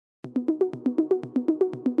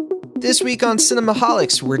This week on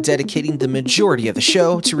Cinemaholics, we're dedicating the majority of the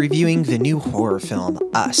show to reviewing the new horror film,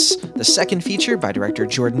 Us, the second feature by director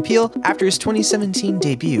Jordan Peele after his 2017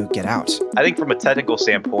 debut, Get Out. I think from a technical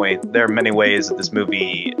standpoint, there are many ways that this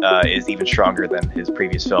movie is even stronger than his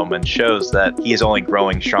previous film and shows that he is only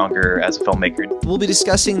growing stronger as a filmmaker. We'll be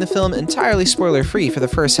discussing the film entirely spoiler-free for the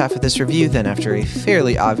first half of this review, then after a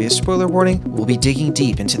fairly obvious spoiler warning, we'll be digging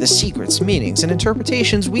deep into the secrets, meanings, and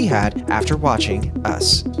interpretations we had after watching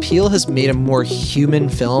Us. Peele has made a more human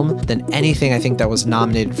film than anything I think that was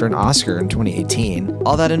nominated for an Oscar in 2018.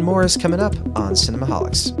 All that and more is coming up on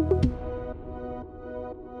Cinemaholics.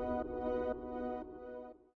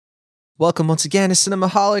 Welcome once again to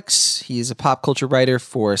Cinemaholics. He is a pop culture writer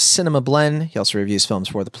for Cinema Blend. He also reviews films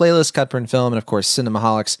for The Playlist, Cutprint Film, and of course,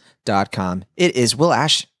 cinemaholics.com. It is Will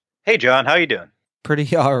Ash. Hey, John, how you doing?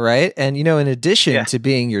 Pretty all right. And, you know, in addition to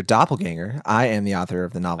being your doppelganger, I am the author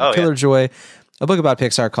of the novel Killer Joy, a book about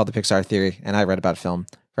Pixar called The Pixar Theory, and I read about film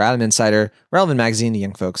for Adam Insider, Relevant Magazine, The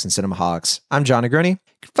Young Folks, and Cinemaholics. I'm John Negroni. You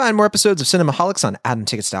can find more episodes of Cinemaholics on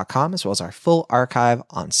adamtickets.com, as well as our full archive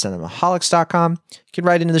on cinemaholics.com. You can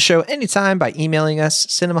write into the show anytime by emailing us,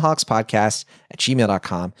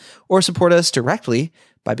 cinemaholicspodcast@gmail.com, or support us directly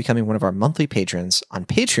by becoming one of our monthly patrons on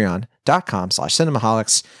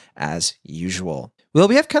patreon.com/cinemaholics as usual. Well,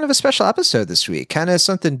 we have kind of a special episode this week, kind of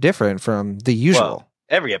something different from the usual. Well,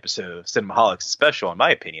 every episode of Cinemaholics is special, in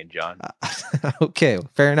my opinion, John. Okay,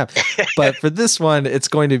 fair enough. But for this one, it's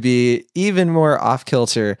going to be even more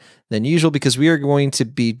off-kilter than usual because we are going to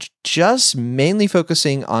be just mainly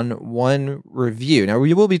focusing on one review. Now,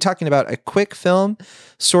 we will be talking about a quick film,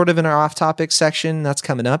 sort of in our off-topic section. That's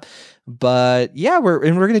coming up. But yeah, we're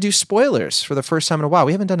going to do spoilers for the first time in a while.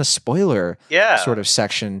 We haven't done a spoiler sort of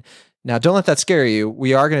section. Now, don't let that scare you.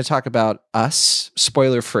 We are going to talk about Us,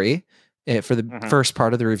 spoiler-free, for the first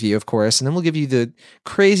part of the review, of course, and then we'll give you the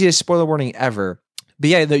craziest spoiler warning ever. But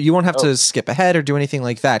yeah, you won't have to skip ahead or do anything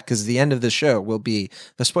like that because the end of the show will be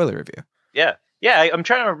the spoiler review. Yeah. I'm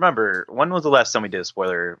trying to remember when was the last time we did a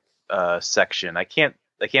spoiler section. I can't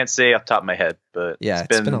say off the top of my head, but yeah,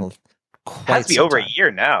 it's been has to be over a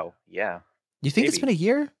year now. Yeah, you think it's been a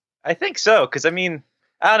year? I think so because I mean,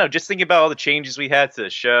 I don't know. Just thinking about all the changes we had to the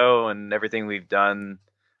show and everything we've done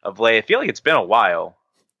of late, I feel like it's been a while.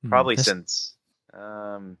 Probably since,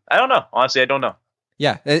 I don't know. Honestly, I don't know.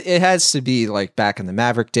 Yeah, it has to be like back in the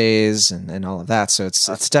Maverick days and all of that. So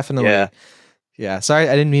it's definitely, Sorry,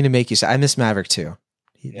 I didn't mean to make you say. I miss Maverick too.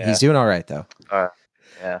 He's doing all right though.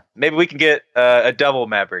 Yeah, maybe we can get a double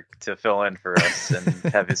Maverick to fill in for us and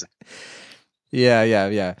have his.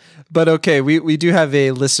 Yeah. But okay, we do have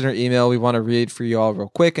a listener email we want to read for you all real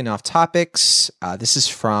quick and off topics. This is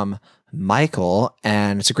from Michael,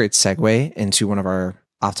 and it's a great segue into one of our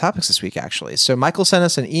off topics this week, actually. So Michael sent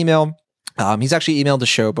us an email. He's actually emailed the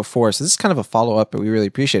show before, so this is kind of a follow-up, but we really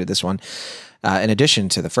appreciated this one, in addition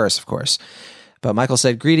to the first, of course. But Michael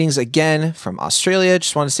said, greetings again from Australia.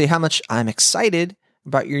 Just want to say how much I'm excited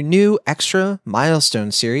about your new Extra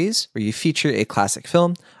Milestone series, where you feature a classic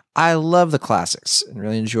film. I love the classics and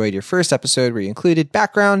really enjoyed your first episode where you included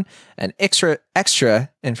background and extra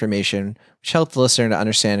information, which helped the listener to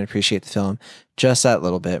understand and appreciate the film just that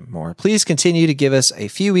little bit more. Please continue to give us a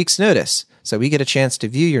few weeks' notice so we get a chance to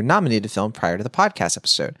view your nominated film prior to the podcast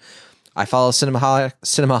episode. I follow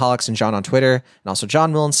Cinemaholics and John on Twitter, and also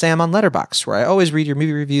John, Will, and Sam on Letterboxd, where I always read your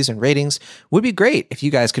movie reviews and ratings. Would be great if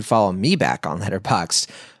you guys could follow me back on Letterboxd.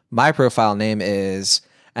 My profile name is,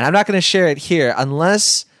 and I'm not going to share it here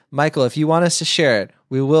unless, Michael, if you want us to share it,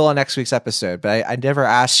 we will on next week's episode, but I never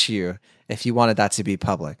asked you if you wanted that to be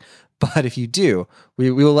public. But if you do, we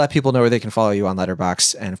will let people know where they can follow you on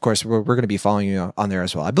Letterboxd. And of course, we're going to be following you on there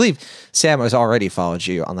as well. I believe Sam has already followed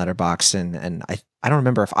you on Letterboxd, and I don't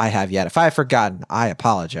remember if I have yet. If I have forgotten, I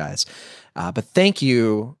apologize. But thank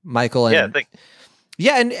you, Michael. And,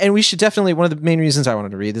 and we should definitely, one of the main reasons I wanted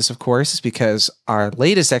to read this, of course, is because our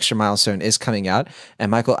latest Extra Milestone is coming out, and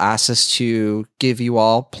Michael asked us to give you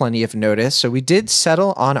all plenty of notice. So we did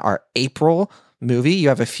settle on our April movie. You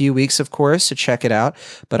have a few weeks, of course, to check it out.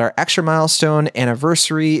 But our Extra Milestone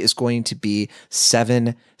anniversary is going to be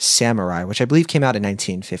Seven Samurai, which I believe came out in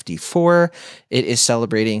 1954. It is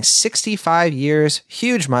celebrating 65 years.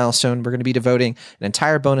 Huge milestone. We're going to be devoting an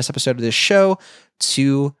entire bonus episode of this show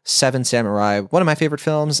to Seven Samurai, one of my favorite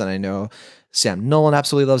films. And I know Sam Nolan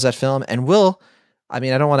absolutely loves that film. And Will, I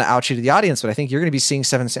mean, I don't want to out you to the audience, but I think you're going to be seeing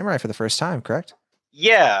Seven Samurai for the first time, correct?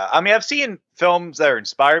 Yeah, I mean, I've seen films that are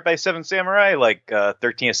inspired by Seven Samurai, like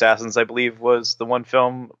 13 Assassins, I believe, was the one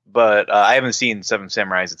film, but I haven't seen Seven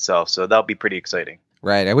Samurais itself, so that'll be pretty exciting.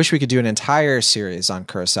 Right. I wish we could do an entire series on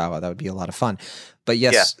Kurosawa. That would be a lot of fun. But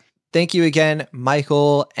yes, Thank you again,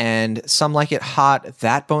 Michael. And Some Like It Hot,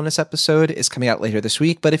 that bonus episode is coming out later this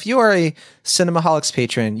week. But if you are a Cinemaholics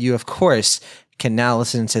patron, you, of course, can now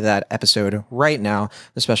listen to that episode right now.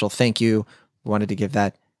 A special thank you. Wanted to give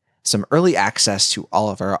that some early access to all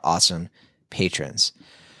of our awesome patrons.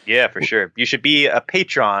 Yeah, for sure. You should be a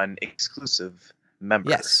Patreon exclusive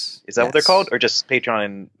member. Yes. Is that what they're called? Or just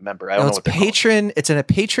Patreon member? I don't know what they're called. It's a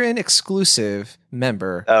patron exclusive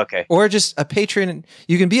member. Oh, okay. Or just a patron.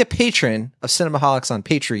 You can be a patron of Cinemaholics on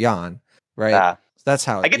Patreon, right? That's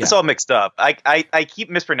how I get this all mixed up. I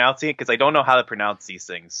keep mispronouncing it because I don't know how to pronounce these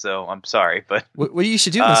things. So I'm sorry, but what you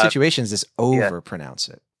should do in those situations is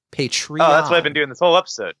overpronounce it. Patreon. Oh, that's what I've been doing this whole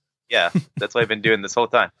episode. Yeah, that's what I've been doing this whole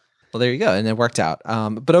time. Well, there you go, and it worked out.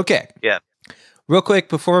 But okay. Yeah. Real quick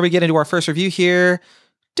before we get into our first review here,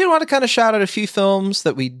 did want to kind of shout out a few films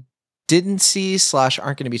that we didn't see / aren't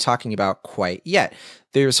going to be talking about quite yet.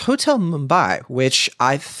 There's Hotel Mumbai, which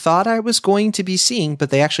I thought I was going to be seeing, but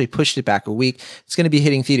they actually pushed it back a week. It's going to be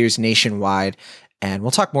hitting theaters nationwide, and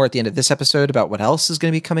we'll talk more at the end of this episode about what else is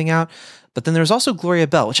going to be coming out. But then there's also Gloria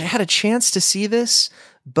Bell, which I had a chance to see this,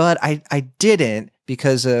 but I didn't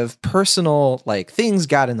because of personal things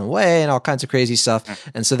got in the way and all kinds of crazy stuff.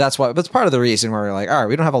 And so that's part of the reason where we're like, all right,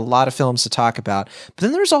 we don't have a lot of films to talk about. But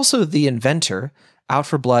then there's also The Inventor, Out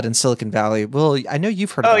for Blood in Silicon Valley. Will, I know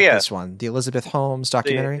you've heard about this one, the Elizabeth Holmes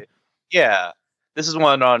documentary. This is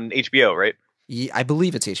one on HBO, right? Yeah, I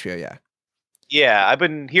believe it's HBO, yeah. Yeah, I've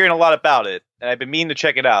been hearing a lot about it, and I've been meaning to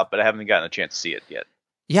check it out, but I haven't gotten a chance to see it yet.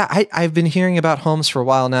 Yeah, I've been hearing about Holmes for a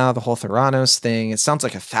while now, the whole Theranos thing. It sounds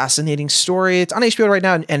like a fascinating story. It's on HBO right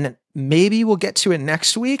now, and maybe we'll get to it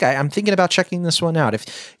next week. I'm thinking about checking this one out.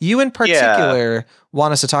 If you in particular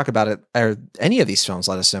want us to talk about it, or any of these films,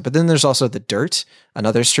 let us know. But then there's also The Dirt,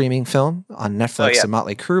 another streaming film on Netflix, a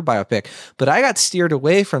Motley Crue biopic. But I got steered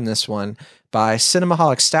away from this one by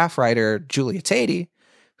Cinemaholics staff writer Julia Tatey,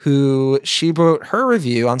 who she wrote her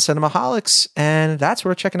review on Cinemaholics, and that's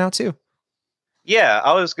worth checking out too. Yeah,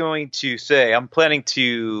 I was going to say I'm planning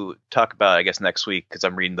to talk about it, I guess, next week because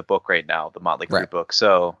I'm reading the book right now, the Motley Crue book.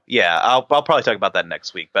 So yeah, I'll probably talk about that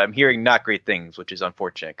next week. But I'm hearing not great things, which is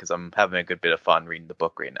unfortunate because I'm having a good bit of fun reading the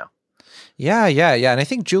book right now. Yeah. And I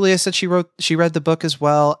think Julia said she read the book as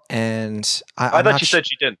well. And I thought she said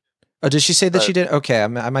she didn't. Oh, did she say that she did? Okay, I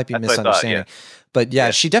might be misunderstanding. But yeah,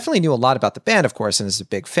 she definitely knew a lot about the band, of course, and is a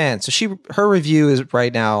big fan. So her review is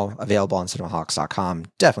right now available on cinemaholics.com.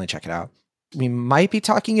 Definitely check it out. We might be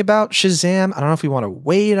talking about Shazam. I don't know if we want to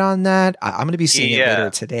wait on that. I'm going to be seeing it later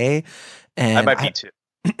today. And I might be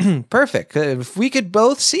too. Perfect. If we could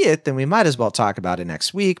both see it, then we might as well talk about it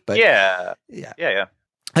next week. But yeah. Again,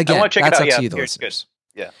 I want to check that's it out. Up to you, the listeners.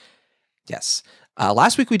 Good. Yeah. Yes.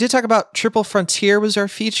 Last week we did talk about Triple Frontier was our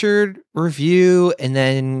featured review. And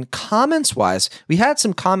then comments-wise, we had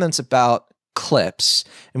some comments about clips.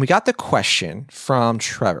 And we got the question from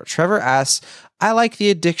Trevor. Trevor asks, I like the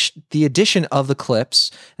addition of the clips,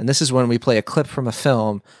 and this is when we play a clip from a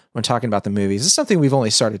film when talking about the movies. This is something we've only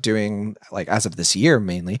started doing as of this year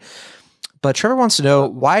mainly. But Trevor wants to know,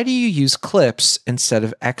 why do you use clips instead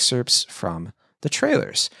of excerpts from the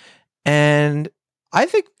trailers? And I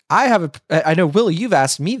think I know, Will, you've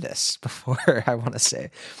asked me this before, I want to say.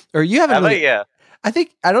 Or you haven't really, I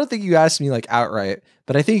don't think you asked me outright,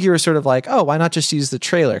 but I think you were sort of like, oh, why not just use the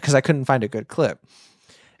trailer? Because I couldn't find a good clip.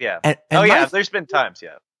 Yeah. And there's been times,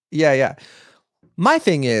 Yeah. My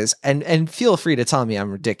thing is, and feel free to tell me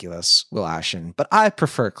I'm ridiculous, Will Ashton, but I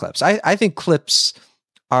prefer clips. I think clips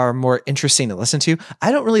are more interesting to listen to.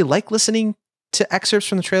 I don't really like listening to excerpts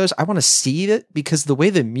from the trailers. I want to see it because the way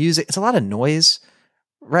the music, it's a lot of noise,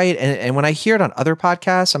 right? And when I hear it on other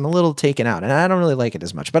podcasts, I'm a little taken out and I don't really like it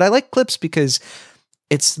as much. But I like clips because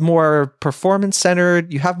it's more performance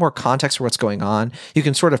centered. You have more context for what's going on. You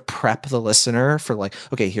can sort of prep the listener for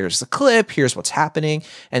okay, here's the clip, here's what's happening.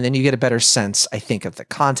 And then you get a better sense, I think, of the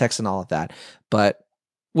context and all of that. But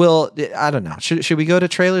Will, I don't know. Should we go to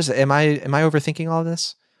trailers? Am I overthinking all of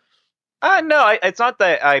this? No, it's not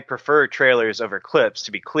that I prefer trailers over clips,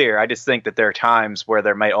 to be clear. I just think that there are times where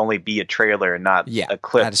there might only be a trailer and not a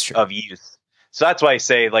clip of use. So that's why I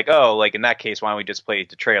say in that case, why don't we just play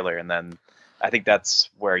the trailer? And then I think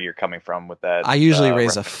that's where you're coming from with that. I usually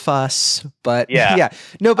raise a fuss, but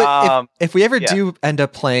no, but if we ever do end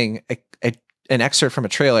up playing an excerpt from a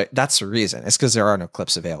trailer, that's the reason. It's because there are no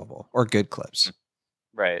clips available or good clips.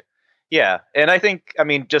 Right. Yeah. And I think,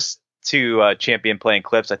 just to champion playing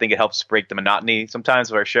clips, I think it helps break the monotony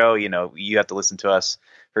sometimes of our show. You have to listen to us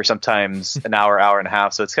for sometimes an hour and a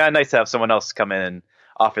half. So it's kind of nice to have someone else come in and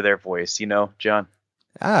offer their voice, John.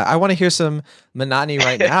 I want to hear some Monotony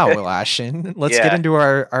right now, Will Ashton. Let's get Yeah. into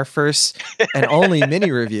our first and only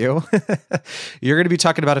mini review. You're going to be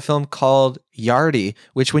talking about a film called Yardy,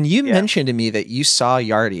 which when you Yeah. mentioned to me that you saw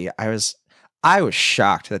Yardy, I was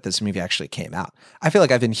shocked that this movie actually came out. I feel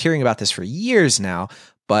like I've been hearing about this for years now,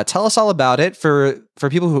 but tell us all about it for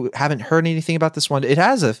people who haven't heard anything about this one. It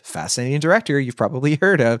has a fascinating director you've probably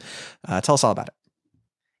heard of. Tell us all about it.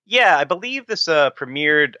 Yeah, I believe this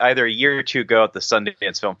premiered either a year or two ago at the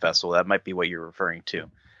Sundance Film Festival. That might be what you're referring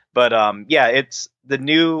to. But yeah, it's the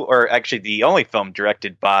new, or actually the only film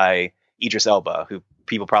directed by Idris Elba, who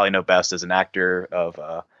people probably know best as an actor of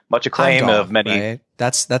much acclaim Heimdall, of many. right?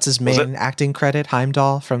 That's his main acting credit.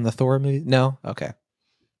 Heimdall from the Thor movie. No, okay.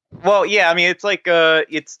 Well, yeah, I mean, it's like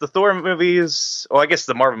it's the Thor movies, or I guess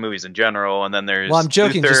the Marvel movies in general, and then there's. Well, I'm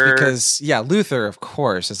joking Luther. just because, yeah, Luther, of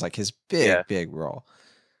course, is like his big role.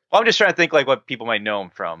 Well, I'm just trying to think like what people might know him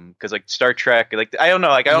from, because like Star Trek, like I don't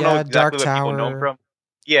know exactly Dark what Tower. people know him from.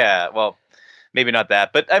 Yeah, well, maybe not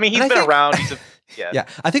that, but I mean, he's been around. Yeah,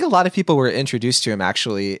 I think a lot of people were introduced to him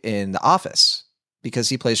actually in The Office because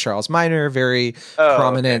he plays Charles Minor, very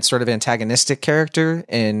prominent sort of antagonistic character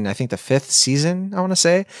in, I think, the 5th season, I want to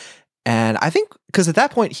say. And I think because at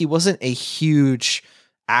that point he wasn't a huge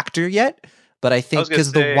actor yet, but I think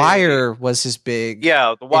because The Wire was his big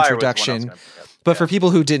The Wire introduction. But for people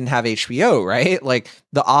who didn't have HBO, right? Like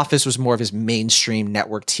The Office was more of his mainstream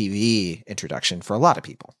network TV introduction for a lot of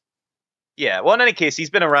people. Yeah, well, in any case, he's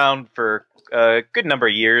been around for a good number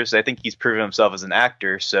of years. I think he's proven himself as an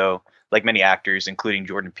actor. So, like many actors, including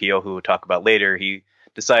Jordan Peele, who we'll talk about later, he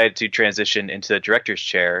decided to transition into the director's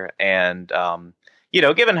chair. And,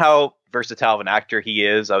 given how versatile of an actor he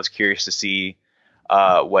is, I was curious to see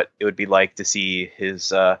what it would be like to see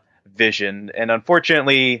his vision. And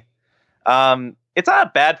unfortunately, it's not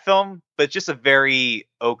a bad film, but it's just a very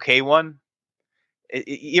okay one.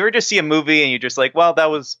 You ever just see a movie and you're just like, well, that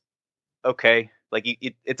was okay. Like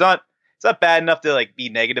it's not bad enough to like be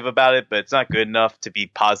negative about it, but it's not good enough to be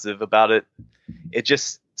positive about it. It's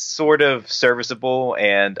just sort of serviceable,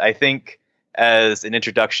 and I think as an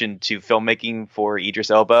introduction to filmmaking for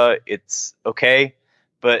Idris Elba, it's okay,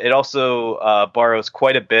 but it also borrows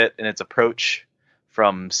quite a bit in its approach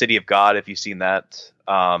from City of God, if you've seen that.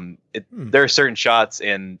 There are certain shots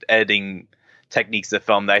and editing techniques of the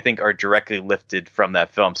film that I think are directly lifted from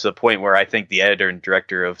that film, to the point where I think the editor and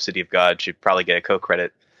director of City of God should probably get a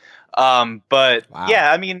co-credit. But wow.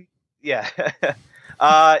 Yeah, I mean, yeah.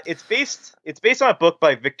 It's based on a book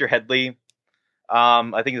by Victor Headley.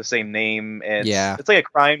 I think it's the same name, and it's like a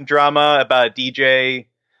crime drama about a DJ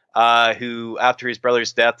who, after his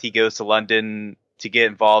brother's death, he goes to London to get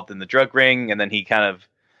involved in the drug ring, and then he kind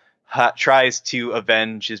of tries to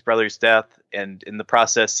avenge his brother's death, and in the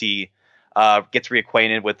process he gets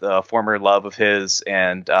reacquainted with a former love of his,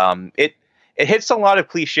 and it hits a lot of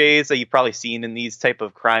cliches that you've probably seen in these type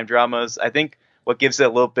of crime dramas. I think what gives it a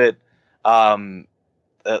little bit,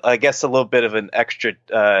 I guess, a little bit of an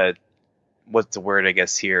extra, what's the word, I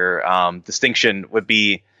guess here, distinction would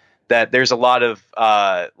be that there's a lot of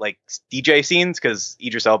like DJ scenes, because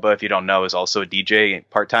Idris Elba, if you don't know, is also a DJ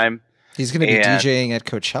part-time. He's going to be DJing at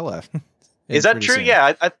Coachella. Is that true? Soon.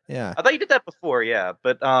 Yeah. I yeah. I thought you did that before. Yeah.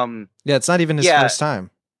 But yeah, it's not even his first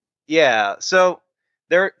time. Yeah. So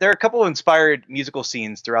there are a couple of inspired musical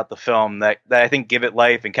scenes throughout the film that I think give it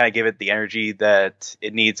life and kind of give it the energy that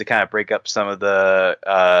it needs to kind of break up some of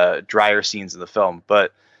the drier scenes of the film.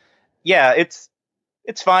 But yeah, it's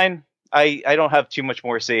fine. I don't have too much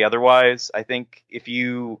more to say otherwise. I think if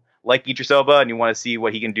you like Idris Elba and you want to see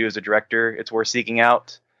what he can do as a director, it's worth seeking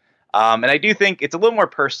out. And I do think it's a little more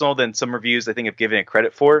personal than some reviews I think have given it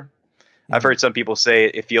credit for. Mm-hmm. I've heard some people say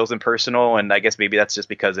it feels impersonal, and I guess maybe that's just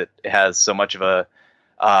because it has so much of a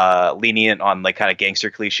lenient on like kind of gangster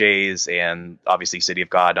cliches, and obviously City of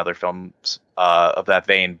God and other films of that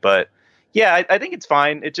vein. But yeah, I think it's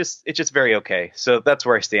fine. It's just very okay. So that's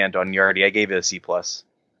where I stand on Yardy. I gave it a C+.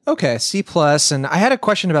 Okay, C+. And I had a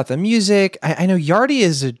question about the music. I know Yardy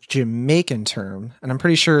is a Jamaican term, and I'm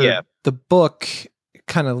pretty sure the book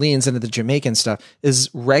kind of leans into the Jamaican stuff. Is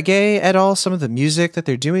reggae at all some of the music that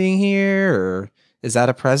they're doing here, or is that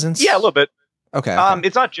a presence? Yeah, a little bit. Okay.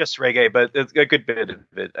 It's not just reggae, but it's a good bit of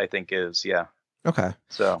it, I think, is. Yeah. Okay.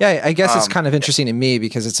 So yeah, I guess it's kind of interesting to me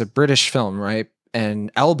because it's a British film, right?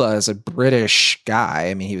 And Elba is a British guy.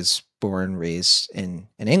 I mean, he was born, raised in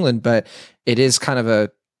England, but it is kind of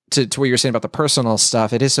a, to what you're saying about the personal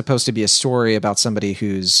stuff, it is supposed to be a story about somebody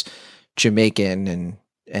who's Jamaican, and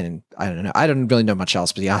I don't know. I don't really know much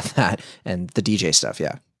else beyond that, and the DJ stuff.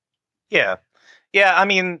 Yeah. Yeah. Yeah. I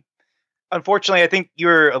mean, unfortunately, I think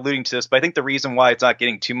you're alluding to this, but I think the reason why it's not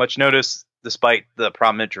getting too much notice despite the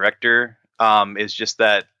prominent director, is just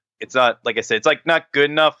that it's not, like I said, it's like not good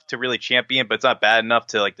enough to really champion, but it's not bad enough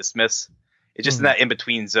to like dismiss. It's just in that in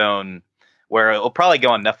between zone where it'll probably go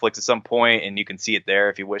on Netflix at some point, and you can see it there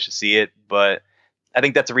if you wish to see it. But I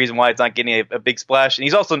think that's the reason why it's not getting a big splash. And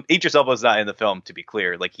Idris Elba is not in the film, to be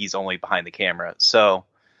clear. Like, he's only behind the camera. So,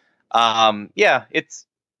 yeah, it's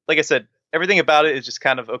like I said, everything about it is just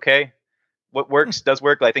kind of okay. What works does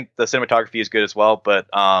work. I think the cinematography is good as well. But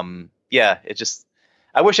yeah, it just,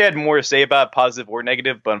 I wish I had more to say about it, positive or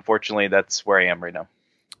negative, but unfortunately, that's where I am right now.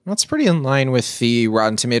 That's pretty in line with the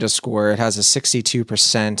Rotten Tomatoes score. It has a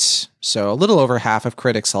 62%, so a little over half of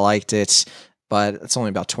critics liked it, but it's only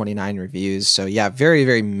about 29 reviews. So yeah, very,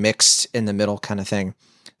 very mixed in the middle kind of thing.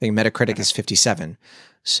 I think Metacritic is 57.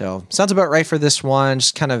 So sounds about right for this one.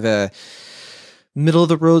 Just kind of a middle of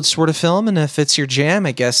the road sort of film. And if it's your jam,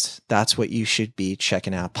 I guess that's what you should be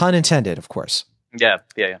checking out. Pun intended, of course. Yeah.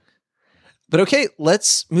 But okay,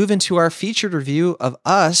 let's move into our featured review of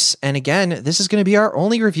Us. And again, this is going to be our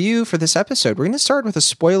only review for this episode. We're going to start with a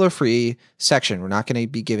spoiler-free section. We're not going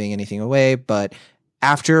to be giving anything away, but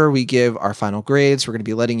after we give our final grades, we're going to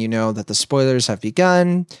be letting you know that the spoilers have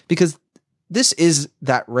begun, because this is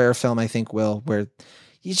that rare film, I think, Will, where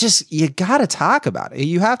you got to talk about it.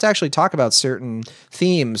 You have to actually talk about certain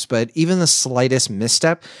themes, but even the slightest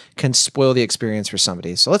misstep can spoil the experience for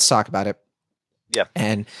somebody. So let's talk about it. Yeah.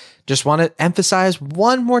 And just want to emphasize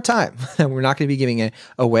one more time that we're not going to be giving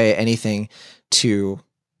away anything too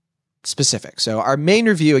specific. So our main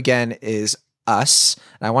review, again, is Us.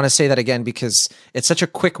 And I want to say that again because it's such a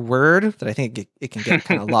quick word that I think it can get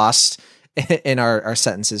kind of lost in our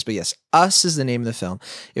sentences. But yes, Us is the name of the film.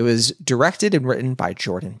 It was directed and written by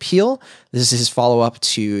Jordan Peele. This is his follow-up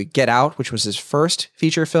to Get Out, which was his first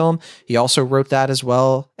feature film. He also wrote that as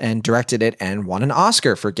well and directed it and won an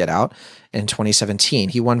Oscar for Get Out in 2017.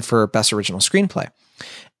 He won for Best Original Screenplay.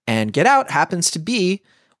 And Get Out happens to be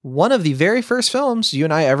one of the very first films you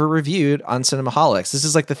and I ever reviewed on Cinemaholics. This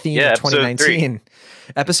is like the theme of 2019.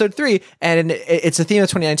 Episode 3. And it's a theme of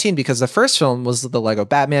 2019 because the first film was the Lego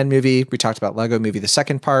Batman movie. We talked about Lego Movie, the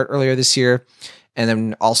second part, earlier this year. And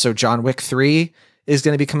then also John Wick 3 is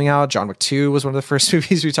going to be coming out. John Wick 2 was one of the first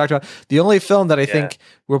movies we talked about. The only film that I think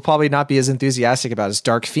we'll probably not be as enthusiastic about is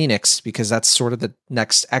Dark Phoenix, because that's sort of the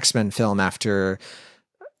next X-Men film after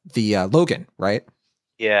the Logan, right?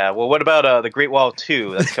 Yeah. Well, what about the Great Wall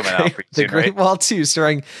 2 that's coming out pretty soon, The Great Wall 2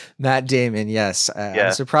 starring Matt Damon. Yes.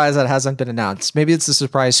 I'm surprised that hasn't been announced. Maybe it's a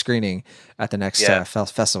surprise screening at the next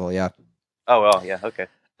festival. Yeah. Oh, well, yeah. Okay.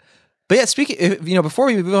 But yeah, speaking, before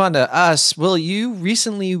we move on to Us, Will, you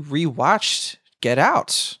recently rewatched Get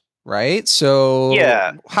Out, right? So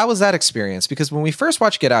how was that experience? Because when we first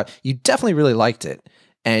watched Get Out, you definitely really liked it.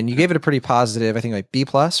 And you gave it a pretty positive, I think like B+,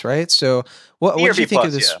 right? So what did you think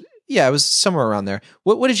of this? Yeah, it was somewhere around there.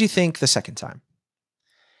 What did you think the second time?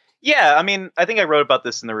 Yeah, I mean, I think I wrote about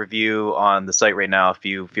this in the review on the site right now, if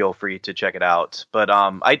you feel free to check it out. But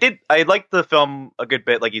I liked the film a good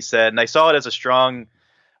bit, like you said, and I saw it as a strong,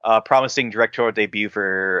 promising directorial debut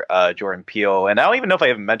for Jordan Peele. And I don't even know if I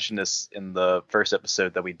even mentioned this in the first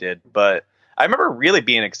episode that we did, but I remember really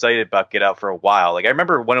being excited about Get Out for a while. Like, I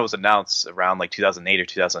remember when it was announced around like 2008 or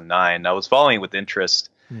 2009, I was following it with interest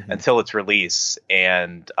until its release.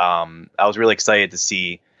 And I was really excited to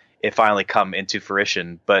see it finally come into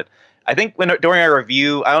fruition. But I think during our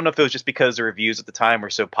review, I don't know if it was just because the reviews at the time were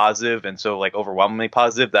so positive and so like overwhelmingly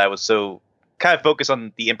positive that I was so kind of focused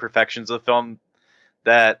on the imperfections of the film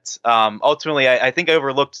that ultimately I think I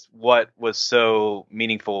overlooked what was so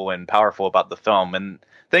meaningful and powerful about the film. And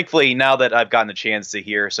thankfully, now that I've gotten a chance to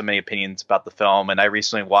hear so many opinions about the film, and I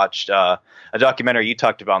recently watched a documentary you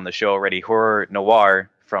talked about on the show already, Horror Noir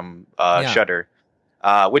from Shudder,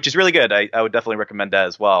 which is really good. I would definitely recommend that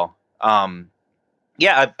as well.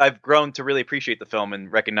 I've grown to really appreciate the film and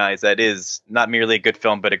recognize that it is not merely a good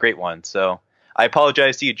film, but a great one. So I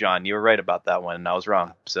apologize to you, John. You were right about that one, and I was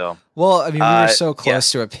wrong. So, well, I mean, we were so close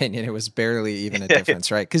to opinion; it was barely even a difference,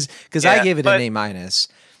 right? Because I gave it an A-,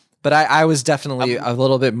 but I was definitely a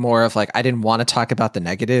little bit more of like, I didn't want to talk about the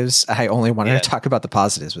negatives. I only wanted to talk about the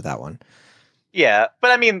positives with that one. Yeah,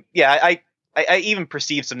 but I mean, I even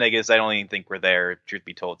perceived some negatives I don't even think were there, truth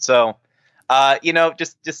be told. So,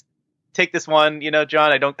 just take this one,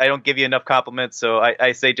 John. I don't give you enough compliments, so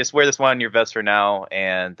I say just wear this one on your vest for now,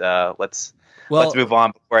 and let's move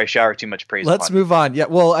on before I shower too much praise. Let's move on. Yeah.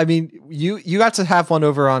 Well, I mean, you got to have one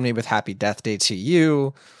over on me with Happy Death Day to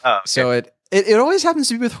You. Oh, okay. So it always happens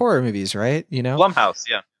to be with horror movies, right? Blumhouse,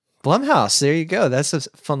 yeah. Blumhouse. There you go. That's a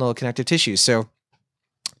fun little connective tissue. So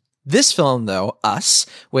this film, though, Us,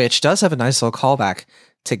 which does have a nice little callback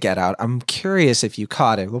to Get Out. I'm curious if you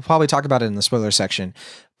caught it. We'll probably talk about it in the spoiler section,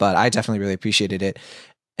 but I definitely really appreciated it.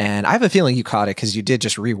 And I have a feeling you caught it because you did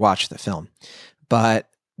just rewatch the film. But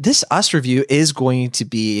this Us review is going to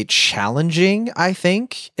be challenging, I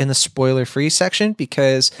think, in the spoiler-free section,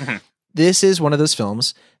 because this is one of those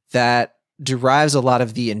films that derives a lot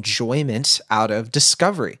of the enjoyment out of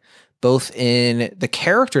discovery, both in the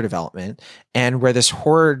character development and where this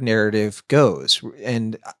horror narrative goes.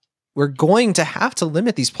 And we're going to have to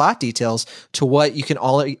limit these plot details to what you can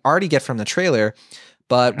already get from the trailer.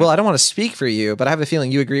 But, well, I don't want to speak for you, but I have a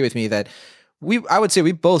feeling you agree with me that I would say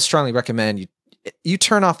we both strongly recommend you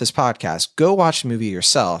turn off this podcast, go watch the movie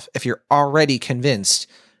yourself if you're already convinced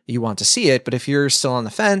you want to see it. But if you're still on the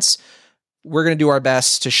fence, we're going to do our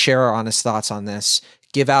best to share our honest thoughts on this,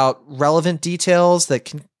 give out relevant details that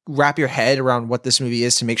can wrap your head around what this movie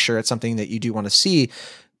is to make sure it's something that you do want to see.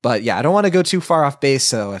 But yeah, I don't want to go too far off base,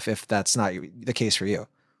 though, if that's not the case for you.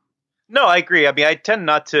 No, I agree. I mean, I tend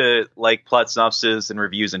not to like plot synopses and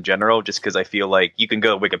reviews in general, just because I feel like you can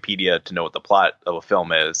go to Wikipedia to know what the plot of a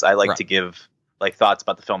film is. I like to give like thoughts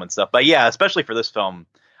about the film and stuff. But yeah, especially for this film,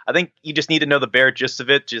 I think you just need to know the bare gist of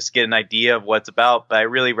it, just get an idea of what it's about. But I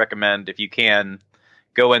really recommend, if you can,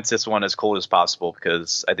 go into this one as cold as possible,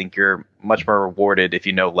 because I think you're much more rewarded if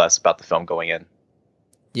you know less about the film going in.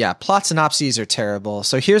 Yeah, plot synopses are terrible.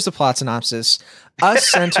 So here's the plot synopsis. Us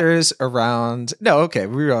centers around... No, okay,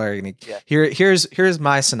 we are going to... Yeah. Here's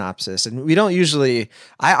my synopsis. And we don't usually...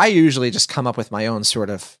 I usually just come up with my own sort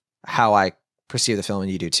of how I perceive the film, and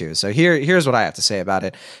you do too. So here's what I have to say about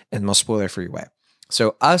it in the most spoiler-free way.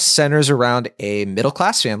 So Us centers around a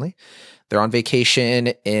middle-class family. They're on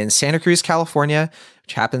vacation in Santa Cruz, California,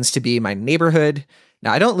 which happens to be my neighborhood.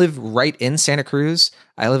 Now, I don't live right in Santa Cruz.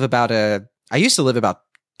 I used to live about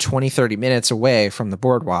 20, 30 minutes away from the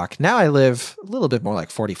boardwalk. Now I live a little bit more like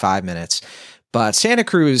 45 minutes. But Santa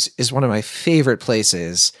Cruz is one of my favorite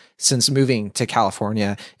places since moving to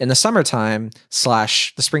California. In the summertime /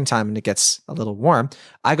 the springtime, when it gets a little warm,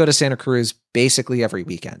 I go to Santa Cruz basically every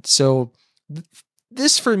weekend. So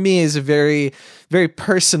this for me is a very, very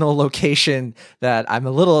personal location that I'm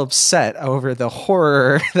a little upset over the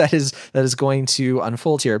horror that is going to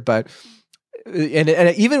unfold here. But and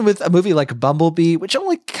even with a movie like Bumblebee, which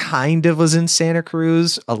only kind of was in Santa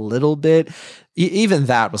Cruz a little bit, even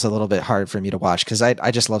that was a little bit hard for me to watch because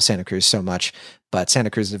I just love Santa Cruz so much. But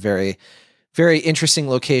Santa Cruz is a very, very interesting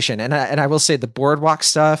location. And I will say the boardwalk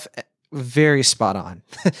stuff, very spot on,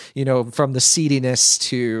 from the seediness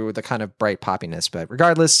to the kind of bright poppiness. But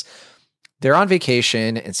regardless, they're on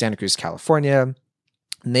vacation in Santa Cruz, California.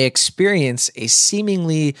 And they experience a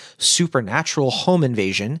seemingly supernatural home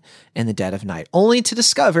invasion in the dead of night, only to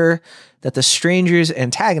discover that the strangers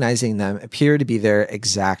antagonizing them appear to be their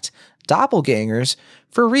exact doppelgangers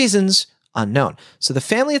for reasons unknown. So the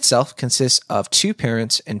family itself consists of 2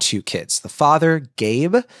 parents and 2 kids. The father,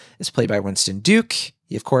 Gabe, is played by Winston Duke.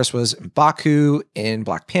 He, of course, was M'Baku in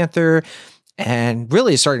Black Panther, and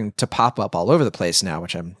really is starting to pop up all over the place now,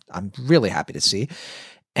 which I'm really happy to see.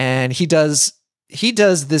 And he does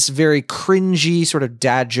this very cringy sort of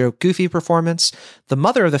dad joke, goofy performance. The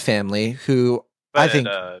mother of the family, who I think...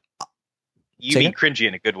 you mean cringy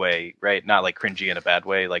in a good way, right? Not like cringy in a bad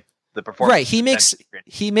way, like the performance. Right,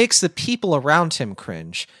 he makes the people around him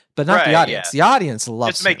cringe, but not the audience. Yeah. The audience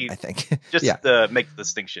loves him, I think. Just make the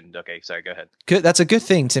distinction. Okay, sorry, go ahead. Good. That's a good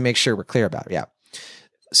thing to make sure we're clear about, yeah.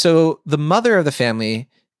 So the mother of the family,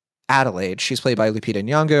 Adelaide, she's played by Lupita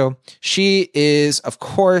Nyong'o. She is, of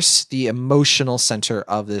course, the emotional center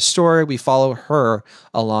of this story. We follow her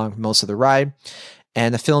along most of the ride.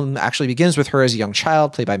 And the film actually begins with her as a young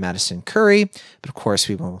child, played by Madison Curry. But of course,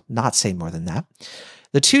 we will not say more than that.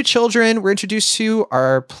 The 2 children we're introduced to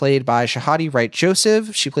are played by Shahadi Wright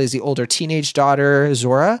Joseph. She plays the older teenage daughter,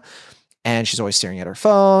 Zora. And she's always staring at her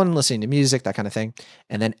phone, listening to music, that kind of thing.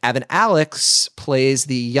 And then Evan Alex plays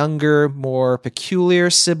the younger, more peculiar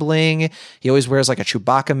sibling. He always wears like a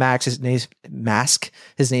Chewbacca mask.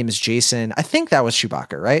 His name is Jason. I think that was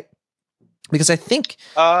Chewbacca, right? Because I think...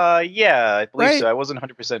 yeah, I believe so. I wasn't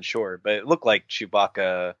 100% sure, but it looked like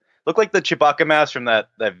Chewbacca... Looked like the Chewbacca mask from that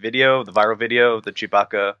video, the viral video, the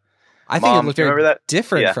Chewbacca... I think it looked very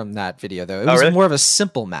different from that video, though. It was more of a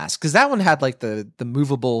simple mask, because that one had like the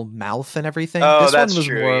movable mouth and everything. This one was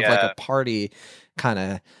more of like a party kind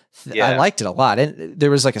of... I liked it a lot. And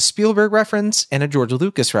there was like a Spielberg reference and a George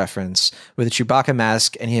Lucas reference with a Chewbacca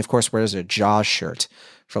mask, and he, of course, wears a Jaws shirt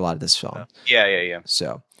for a lot of this film. Yeah.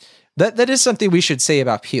 So... That is something we should say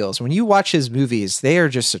about Peele. When you watch his movies, they are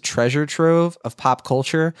just a treasure trove of pop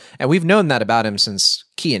culture. And we've known that about him since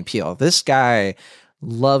Key and Peele. This guy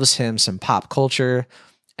loves him some pop culture.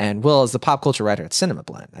 And Will is the pop culture writer at Cinema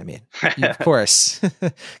Blend. I mean, you, of course,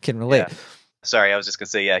 can relate. Yeah. Sorry, I was just gonna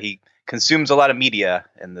say, yeah, he consumes a lot of media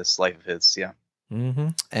in this life of his. Yeah. Mm-hmm.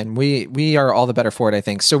 And we are all the better for it, I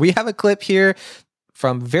think. So we have a clip here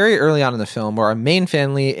from very early on in the film where our main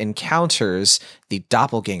family encounters the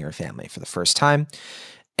doppelganger family for the first time.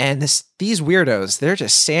 And these weirdos, they're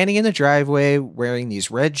just standing in the driveway wearing these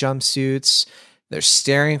red jumpsuits. They're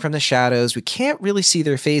staring from the shadows. We can't really see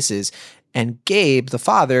their faces. And Gabe, the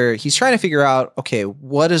father, he's trying to figure out, okay,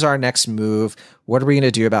 what is our next move? What are we going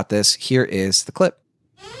to do about this? Here is the clip.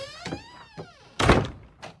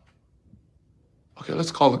 Okay,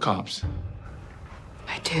 let's call the cops.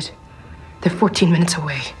 I did. They're 14 minutes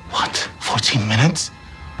away. What? 14 minutes?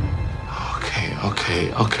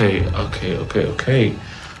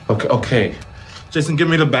 Okay. Jason, give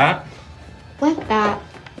me the bat. What bat?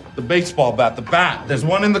 The baseball bat, the bat. There's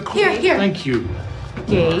one in the corner. Here. Thank you.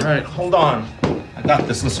 Gabe. All right, hold on. I got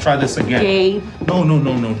this. Let's try this again. Gabe. No.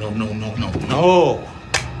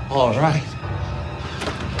 All right.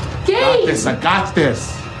 Gabe! I got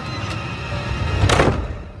this.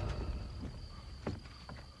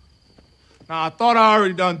 Now, I thought I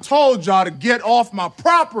already done told y'all to get off my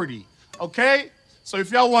property, okay? So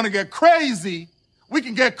if y'all want to get crazy, we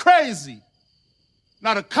can get crazy.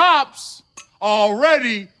 Now, the cops are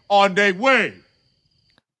already on their way.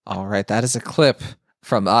 All right, that is a clip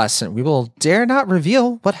from us, and we will dare not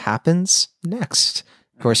reveal what happens next.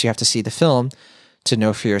 Of course, you have to see the film to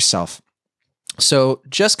know for yourself. So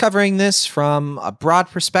just covering this from a broad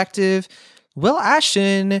perspective, Will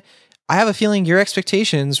Ashton, I have a feeling your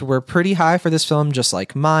expectations were pretty high for this film, just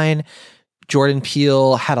like mine. Jordan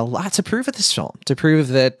Peele had a lot to prove at this film, to prove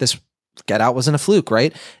that this Get Out wasn't a fluke,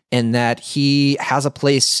 right? And that he has a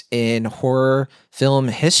place in horror film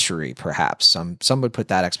history, perhaps. Some would put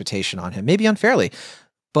that expectation on him, maybe unfairly.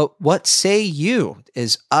 But what say you?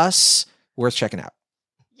 Is Us worth checking out?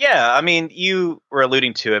 Yeah, I mean, you were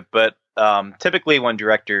alluding to it, but typically when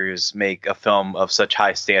directors make a film of such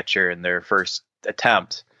high stature in their first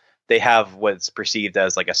attempt, they have what's perceived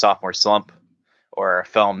as like a sophomore slump, or a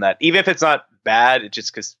film that, even if it's not bad, it's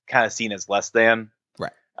just kind of seen as less than.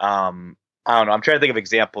 Right. I don't know. I'm trying to think of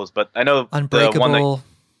examples, but I know Unbreakable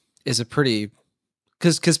is a pretty,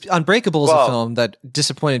 because Unbreakable is a film that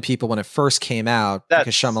disappointed people when it first came out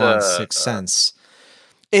because Shyamalan's Sixth Sense.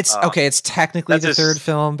 It's okay. It's technically the third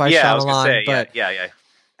film by Shyamalan, I was gonna say, but yeah.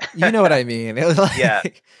 You know what I mean? Yeah.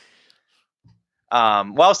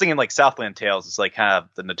 Well, I was thinking like Southland Tales is like kind of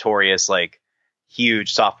the notorious like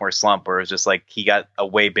huge sophomore slump where it's just like he got a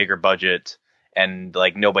way bigger budget and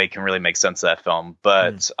like nobody can really make sense of that film.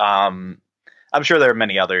 But I'm sure there are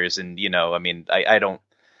many others, and I mean, I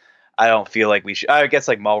don't feel like we should. I guess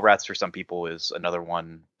like Mallrats for some people is another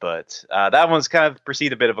one, but that one's kind of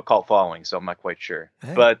perceived a bit of a cult following, so I'm not quite sure.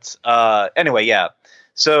 Hey. But anyway, yeah.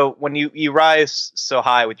 So when you rise so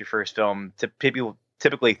high with your first film, people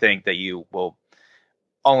typically think that you will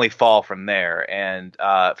only fall from there. And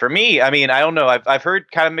for me, I mean, I don't know. I've heard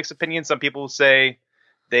kind of mixed opinions. Some people say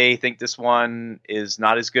they think this one is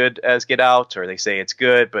not as good as Get Out, or they say it's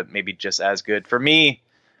good, but maybe just as good. For me,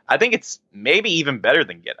 I think it's maybe even better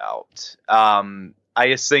than Get Out. I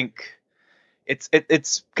just think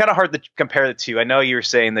it's kind of hard to compare the two. I know you were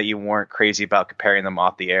saying that you weren't crazy about comparing them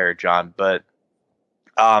off the air, John, but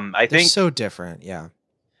I think they're so different. Yeah.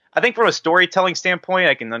 I think from a storytelling standpoint,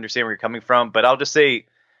 I can understand where you're coming from, but I'll just say,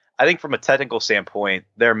 I think from a technical standpoint,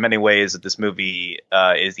 there are many ways that this movie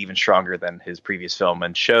is even stronger than his previous film,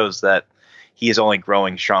 and shows that he is only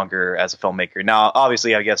growing stronger as a filmmaker. Now,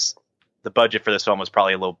 obviously, I guess the budget for this film was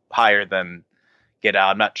probably a little higher than Get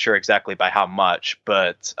Out. I'm not sure exactly by how much,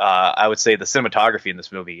 but I would say the cinematography in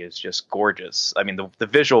this movie is just gorgeous. I mean, the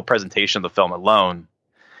visual presentation of the film alone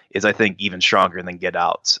is, I think, even stronger than Get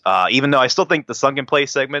Out. Even though I still think the sunken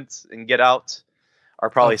place segments in Get Out are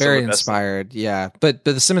probably very inspired. Yeah. But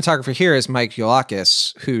the cinematographer here is Mike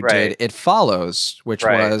Youlakis, who did It Follows, which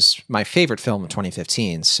was my favorite film of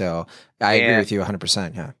 2015. So I agree with you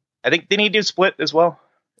 100%. Yeah. I think, didn't he do Split as well?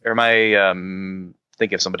 Or am I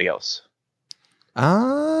thinking of somebody else?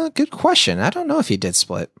 Good question. I don't know if he did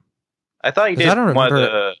Split. I thought he did one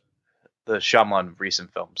of the Shyamalan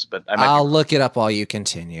recent films, but I'll look it up while you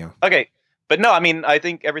continue. Okay. But no, I mean, I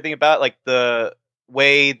think everything about like the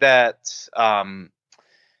way that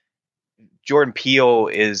Jordan Peele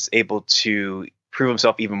is able to prove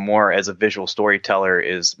himself even more as a visual storyteller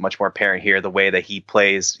is much more apparent here. The way that he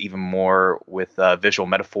plays even more with visual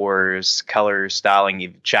metaphors, colors,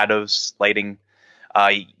 styling, shadows, lighting.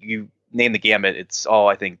 You name the gamut, it's all,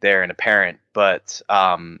 I think, there and apparent. But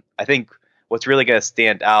I think what's really going to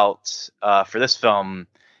stand out for this film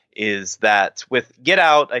is that with Get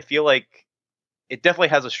Out, I feel like it definitely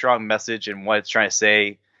has a strong message, and what it's trying to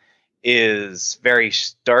say is very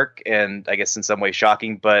stark and I guess in some ways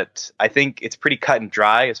shocking, but I think it's pretty cut and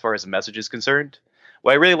dry as far as the message is concerned.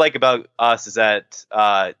 What I really like about Us is that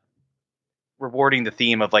rewarding the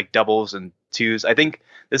theme of like doubles and twos. I think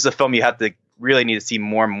this is a film you have to really need to see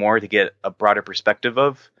more and more to get a broader perspective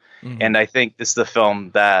of. Mm-hmm. And I think this is a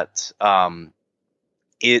film that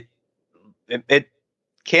it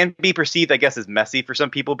can be perceived, I guess, as messy for some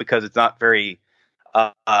people because it's not very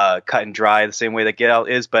cut and dry the same way that Get Out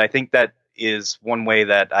is. But I think that is one way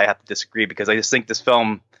that I have to disagree, because I just think this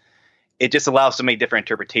film, it just allows so many different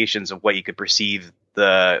interpretations of what you could perceive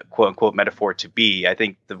the quote unquote metaphor to be. I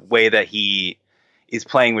think the way that he is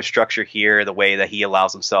playing with structure here, the way that he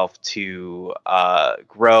allows himself to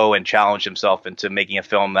grow and challenge himself into making a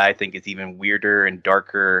film that I think is even weirder and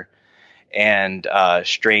darker and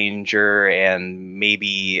stranger, and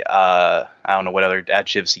maybe I don't know what other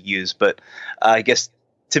adjectives to use, but I guess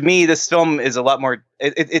to me this film is a lot more.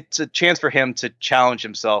 It's a chance for him to challenge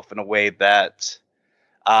himself in a way that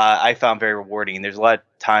I found very rewarding. There's a lot of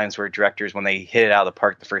times where directors, when they hit it out of the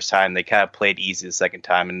park the first time, they kind of played easy the second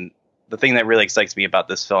time. And the thing that really excites me about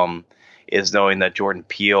this film is knowing that Jordan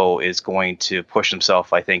Peele is going to push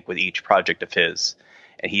himself, I think, with each project of his,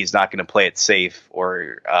 and he's not going to play it safe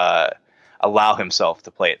or allow himself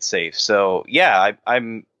to play it safe. So yeah,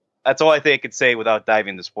 I'm that's all I think I could say without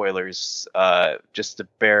diving into spoilers, just to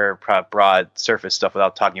bear broad surface stuff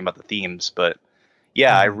without talking about the themes. But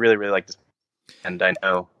yeah, I really, really like this. And I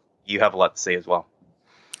know you have a lot to say as well.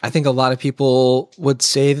 I think a lot of people would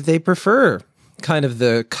say that they prefer kind of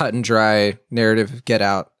the cut and dry narrative of Get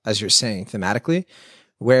Out, as you're saying, thematically.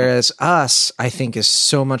 Whereas Us, I think, is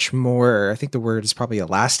so much more, I think the word is probably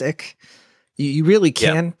elastic. You really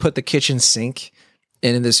can put the kitchen sink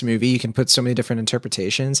in this movie. You can put so many different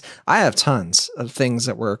interpretations. I have tons of things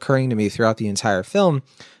that were occurring to me throughout the entire film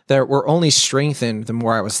that were only strengthened the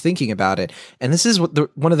more I was thinking about it. And this is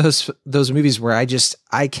one of those movies where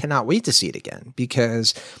I cannot wait to see it again,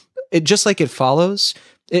 because it, just like It Follows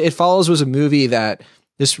was a movie that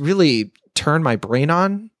just really turned my brain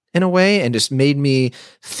on in a way and just made me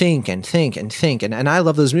think and think and think. And I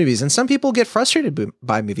love those movies. And some people get frustrated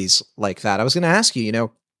by movies like that. I was going to ask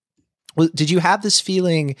you, did you have this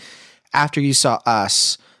feeling after you saw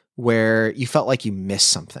Us where you felt like you missed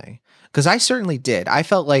something? Because I certainly did. I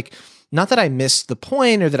felt like, not that I missed the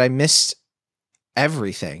point or that I missed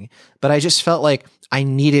everything, but I just felt like I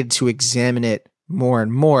needed to examine it more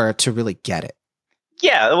and more to really get it.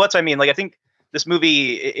 Yeah, that's what I mean. Like, I think this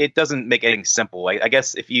movie, it doesn't make anything simple. I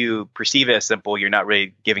guess if you perceive it as simple, you're not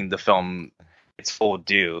really giving the film its full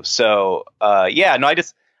due. So, I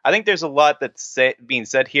think there's a lot that's being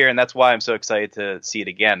said here, and that's why I'm so excited to see it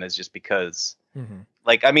again, is just because,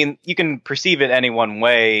 you can perceive it any one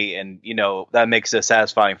way, and, that makes it a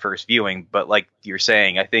satisfying first viewing. But like you're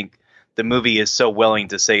saying, I think the movie is so willing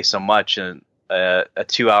to say so much in a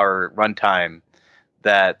 2-hour runtime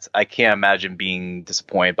that I can't imagine being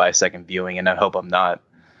disappointed by a second viewing, and I hope I'm not.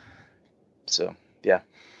 So, yeah.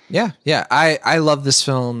 Yeah. I love this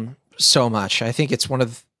film so much. I think it's one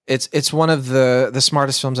of the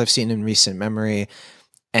smartest films I've seen in recent memory.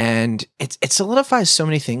 And it solidifies so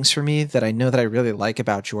many things for me that I know that I really like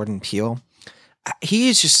about Jordan Peele.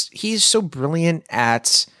 He's so brilliant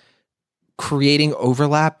at creating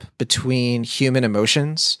overlap between human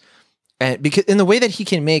emotions, and because in the way that he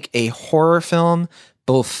can make a horror film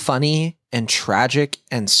both funny and tragic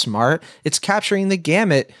and smart, it's capturing the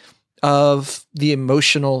gamut of the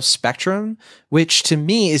emotional spectrum, which to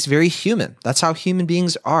me is very human. That's how human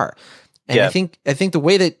beings are. And I think the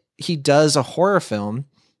way that he does a horror film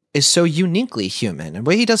is so uniquely human, and the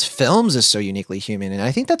way he does films is so uniquely human. And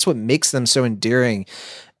I think that's what makes them so endearing.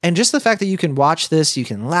 And just the fact that you can watch this, you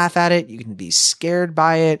can laugh at it, you can be scared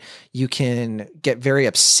by it, you can get very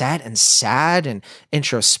upset and sad and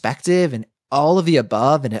introspective and all of the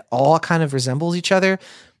above, and it all kind of resembles each other.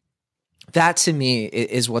 That to me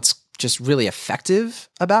is what's just really effective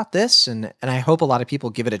about this. And I hope a lot of people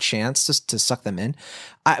give it a chance to suck them in.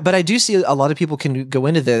 But I do see a lot of people can go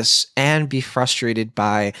into this and be frustrated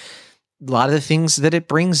by a lot of the things that it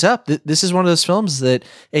brings up. This is one of those films that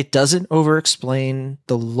it doesn't over-explain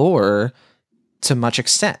the lore to much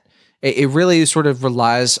extent. It really sort of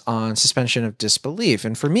relies on suspension of disbelief.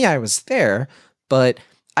 And for me, I was there, but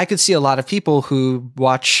I could see a lot of people who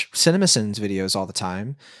watch CinemaSins videos all the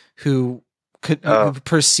time who could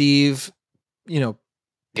perceive,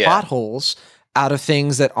 plot holes out of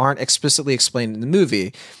things that aren't explicitly explained in the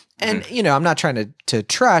movie. And, I'm not trying to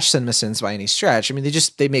trash CinemaSins by any stretch. I mean,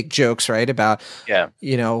 they make jokes, right? About,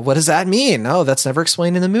 what does that mean? Oh, that's never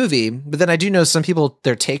explained in the movie. But then I do know some people,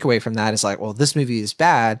 their takeaway from that is like, well, this movie is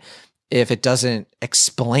bad if it doesn't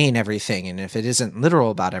explain everything and if it isn't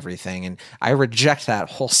literal about everything. And I reject that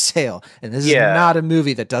wholesale. And this is not a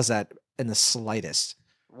movie that does that in the slightest.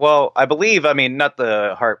 Well, I believe, not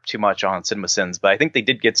to harp too much on CinemaSins, but I think they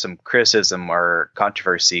did get some criticism or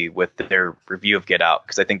controversy with their review of Get Out,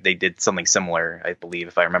 because I think they did something similar, I believe,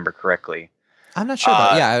 if I remember correctly. I'm not sure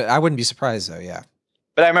about I wouldn't be surprised, though, yeah.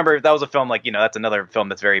 But I remember that was a film, that's another film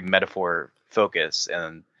that's very metaphor-focused,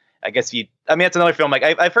 and I guess that's another film,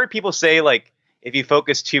 I've heard people say, if you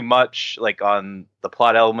focus too much, on the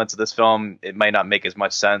plot elements of this film, it might not make as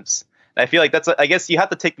much sense. And I feel like I guess you have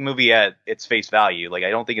to take the movie at its face value. I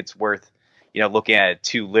don't think it's worth, looking at it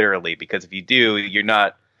too literally, because if you do, you're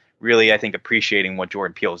not really, I think, appreciating what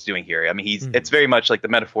Jordan Peele is doing here. I mean, it's very much like the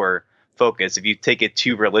metaphor focus. If you take it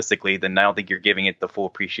too realistically, then I don't think you're giving it the full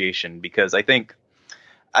appreciation, because I think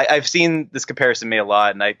I've seen this comparison made a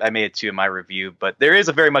lot, and I made it too in my review, but there is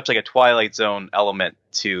a very much like a Twilight Zone element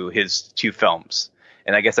to his two films.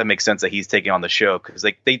 And I guess that makes sense that he's taking on the show, because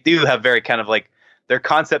they do have very kind of they're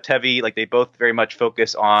concept heavy. They both very much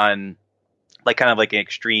focus on kind of an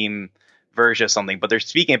extreme version of something, but they're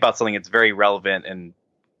speaking about something that's very relevant and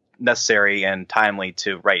necessary and timely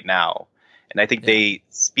to right now. And I think they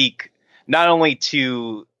speak not only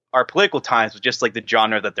to our political times, but just the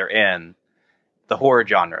genre that they're in, the horror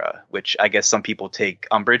genre, which I guess some people take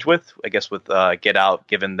umbrage with, I guess with Get Out,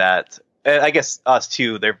 given that I guess us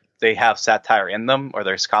too, they have satire in them, or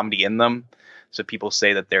there's comedy in them. So people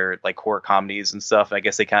say that they're horror comedies and stuff. I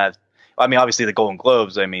guess they kind of, obviously the Golden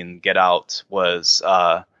Globes, Get Out was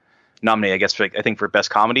nominated, I guess, for best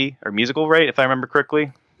comedy or musical, right? If I remember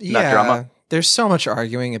correctly. Yeah. Not drama. There's so much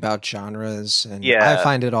arguing about genres, and I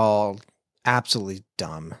find it all absolutely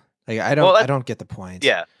dumb. I don't get the point.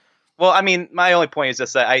 Yeah. Well, my only point is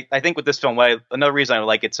just that I think with this film, another reason I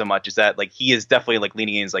like it so much is that he is definitely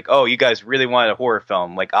leaning in. He's oh, you guys really wanted a horror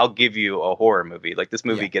film? I'll give you a horror movie. This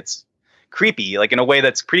movie gets creepy, in a way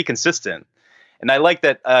that's pretty consistent. And I like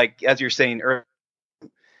that, as you're saying earlier,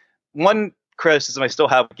 one criticism I still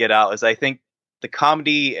have with Get Out is I think the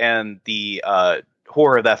comedy and the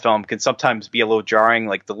horror of that film can sometimes be a little jarring.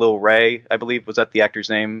 The Lil Ray, I believe, was that the actor's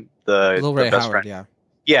name? Lil Ray best Howard, friend.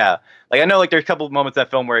 Yeah. I know there's a couple of moments in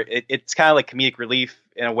that film where it's kind of comedic relief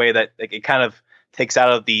in a way that it kind of takes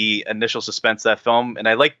out of the initial suspense of that film. And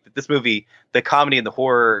I like that this movie, the comedy and the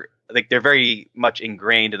horror, they're very much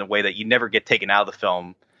ingrained in a way that you never get taken out of the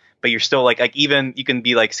film, but you're still even you can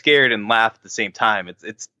be scared and laugh at the same time.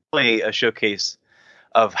 It's really a showcase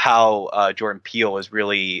of how Jordan Peele is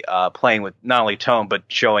really playing with not only tone, but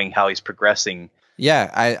showing how he's progressing. Yeah,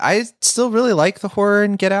 I still really like the horror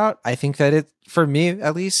in Get Out. I think that for me,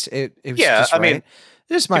 at least, it was just right. It's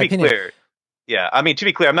just my opinion. Clear, to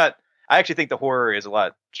be clear, I actually think the horror is a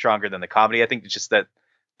lot stronger than the comedy. I think it's just that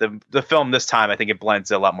the film this time, I think it blends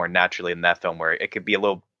a lot more naturally in that film, where it could be a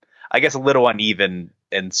little uneven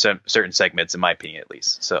in certain segments, in my opinion, at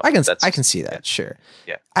least. So I can see that. Sure.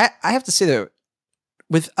 Yeah. I have to say though,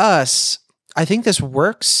 with Us, I think this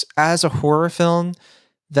works as a horror film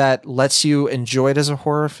that lets you enjoy it as a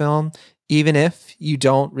horror film, even if you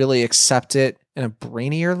don't really accept it in a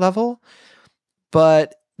brainier level.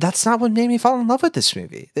 But that's not what made me fall in love with this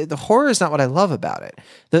movie. The horror is not what I love about it.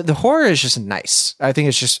 The horror is just nice. I think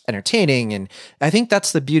it's just entertaining. And I think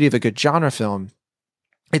that's the beauty of a good genre film.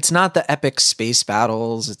 It's not the epic space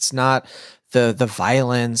battles. It's not the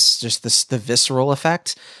violence, just the visceral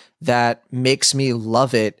effect that makes me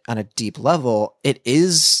love it on a deep level. It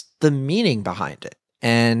is the meaning behind it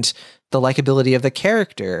and the likability of the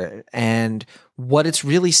character and what it's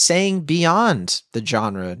really saying beyond the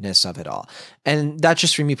genre-ness of it all. And that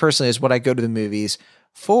just for me personally is what I go to the movies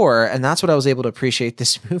for. And that's what I was able to appreciate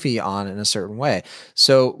this movie on in a certain way.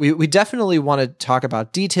 So we definitely want to talk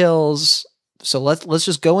about details. So let's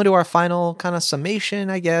just go into our final kind of summation,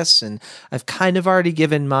 I guess. And I've kind of already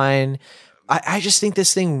given mine. I just think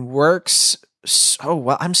this thing works so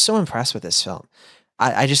well. I'm so impressed with this film.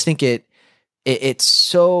 I just think it's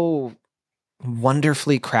so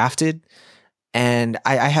wonderfully crafted, and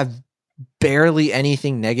I have barely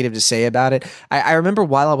anything negative to say about it. I remember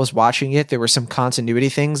while I was watching it, there were some continuity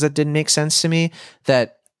things that didn't make sense to me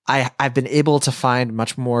that I've been able to find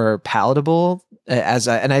much more palatable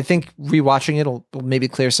and I think rewatching it will maybe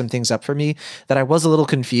clear some things up for me that I was a little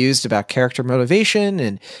confused about character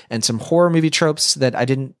motivation and some horror movie tropes that I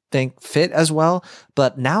didn't think fit as well.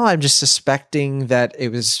 But now I'm just suspecting that it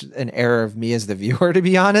was an error of me as the viewer, to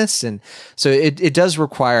be honest. And so it does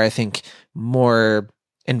require, I think, more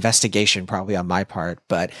investigation probably on my part,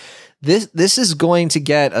 but this is going to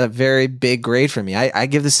get a very big grade from me. I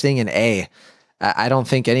give this thing an A. I don't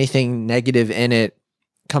think anything negative in it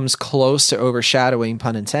comes close to overshadowing,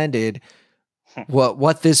 pun intended,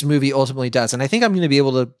 what this movie ultimately does. And I think I'm going to be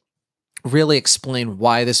able to really explain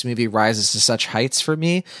why this movie rises to such heights for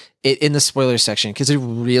me in the spoiler section, because it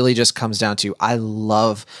really just comes down to, I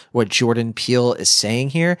love what Jordan Peele is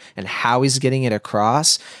saying here and how he's getting it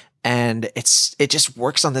across. And it just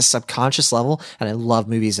works on this subconscious level. And I love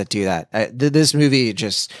movies that do that. This movie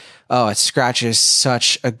just, it scratches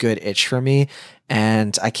such a good itch for me.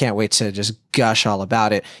 And I can't wait to just gush all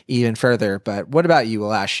about it even further. But what about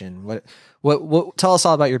you, Ashton? What tell us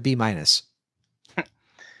all about your B-?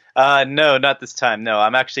 No, not this time. No,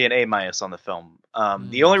 I'm actually an A- on the film.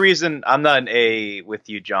 The only reason I'm not an A with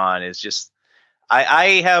you, John, is just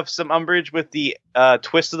I have some umbrage with the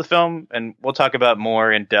twist of the film, and we'll talk about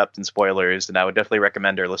more in depth and spoilers. And I would definitely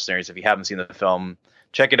recommend our listeners, if you haven't seen the film,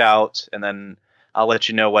 check it out, and then I'll let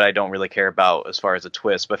you know what I don't really care about as far as the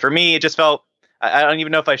twist. But for me, it just felt, I don't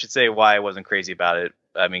even know if I should say why I wasn't crazy about it.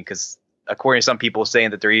 I mean, because according to some people, saying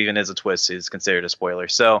that there even is a twist is considered a spoiler.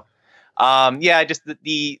 So, just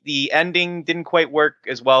the ending didn't quite work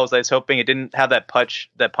as well as I was hoping. It didn't have that punch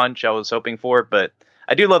I was hoping for, but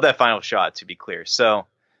I do love that final shot, to be clear. So,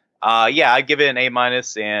 I give it an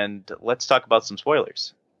A-, and let's talk about some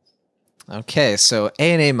spoilers. Okay, so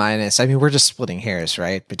A and A-. I mean, we're just splitting hairs,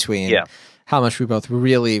 right? Between how much we both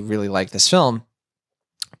really, really like this film.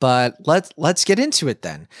 But let's get into it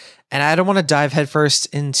then. And I don't want to dive headfirst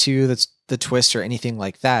into the twist or anything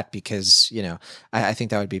like that, because, I think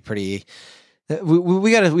that would be pretty,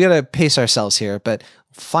 we gotta pace ourselves here. But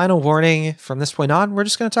final warning, from this point on, we're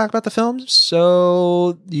just going to talk about the film.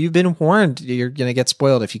 So you've been warned, you're going to get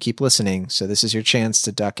spoiled if you keep listening. So this is your chance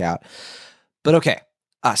to duck out. But okay,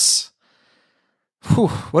 Us. Whew,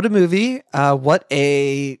 what a movie. What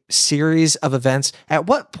a series of events. At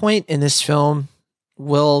what point in this film,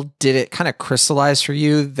 Will, did it kind of crystallize for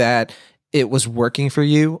you that it was working for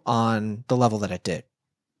you on the level that it did?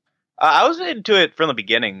 I was into it from the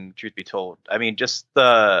beginning, truth be told. I mean, just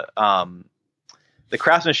the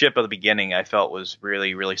craftsmanship of the beginning I felt was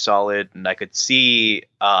really, really solid. And I could see,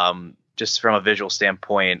 just from a visual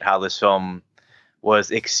standpoint, how this film was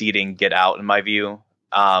exceeding Get Out, in my view.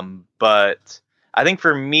 But I think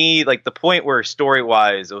for me, like, the point where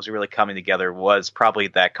story-wise it was really coming together was probably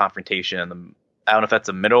that confrontation in I don't know if that's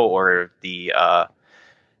the middle or the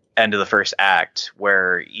end of the first act,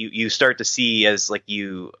 where you start to see, as like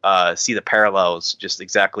you see the parallels, just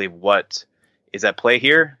exactly what is at play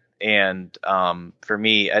here. And for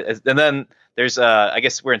me, and then there's I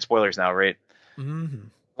guess we're in spoilers now, right? Mm-hmm.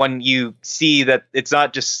 When you see that it's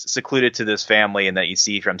not just secluded to this family, and that you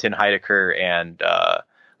see from Tim Heidecker and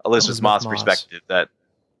Elizabeth Moss' perspective, that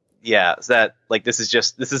like this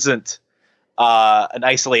isn't an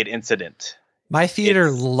isolated incident. My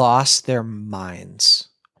theater lost their minds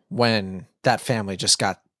when that family just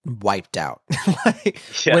got wiped out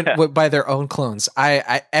by their own clones.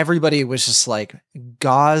 Everybody was just like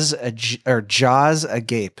jaws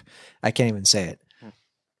agape. I can't even say it.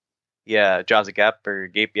 Yeah, jaws agape or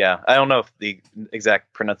gape. Yeah, I don't know if the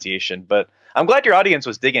exact pronunciation, but I'm glad your audience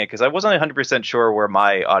was digging it, because I wasn't 100% sure where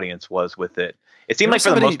my audience was with it. It seemed like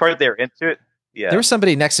for the most part they were into it. Yeah, there was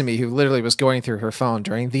somebody next to me who literally was going through her phone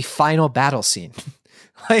during the final battle scene.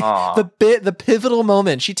 Like the pivotal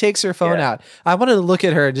moment, she takes her phone out. I wanted to look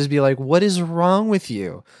at her and just be like, "What is wrong with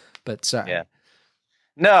you?" But sorry. Yeah.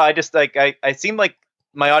 No, I just I seemed like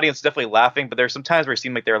my audience was definitely laughing, but there's some times where it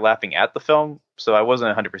seemed like they were laughing at the film, so I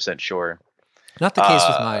wasn't 100% sure. Not the case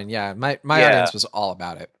with mine. Yeah, my audience was all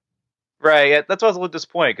about it. Right. Yeah, that's why I was a little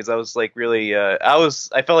disappointed, because I was like really I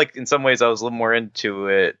felt like in some ways I was a little more into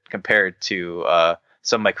it compared to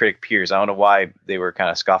some of my critic peers. I don't know why they were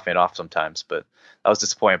kind of scoffing it off sometimes, but I was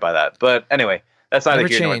disappointed by that. But anyway, that's neither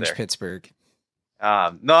here nor there. Pittsburgh. No,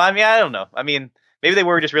 I mean, I don't know. I mean, maybe they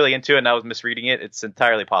were just really into it and I was misreading it. It's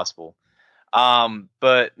entirely possible.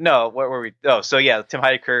 But no, what were we? Oh, so yeah, Tim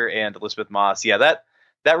Heidecker and Elizabeth Moss. Yeah,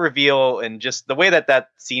 that reveal and just the way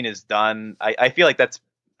that scene is done, I feel like that's,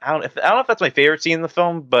 I don't know if that's my favorite scene in the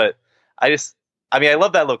film, but I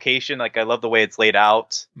love that location. Like, I love the way it's laid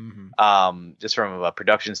out, just from a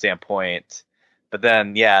production standpoint. But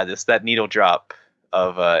then, just that needle drop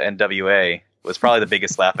of NWA was probably the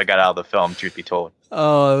biggest laugh I got out of the film, truth be told.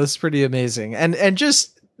 Oh, it was pretty amazing. And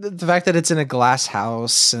just the fact that it's in a glass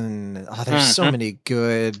house, and there's so many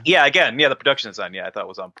good. Yeah, again, the production design, I thought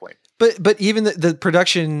was on point. But even the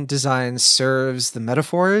production design serves the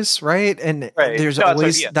metaphors, right? And there's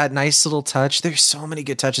always that nice little touch. There's so many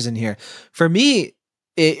good touches in here. For me,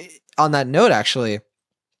 on that note, actually,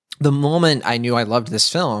 the moment I knew I loved this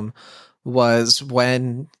film was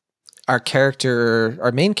when our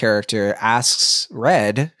main character asks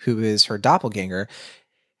Red, who is her doppelganger,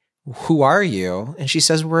 "Who are you?" And she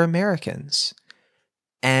says, "We're Americans."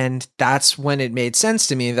 And that's when it made sense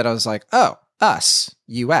to me that I was like, oh, us,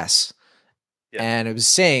 US. Yeah. And it was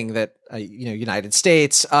saying that, United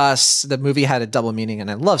States, us, the movie had a double meaning,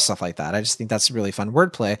 and I love stuff like that. I just think that's really fun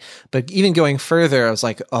wordplay. But even going further, I was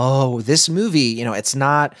like, oh, this movie, it's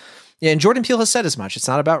not, and Jordan Peele has said as much. It's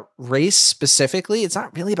not about race specifically. It's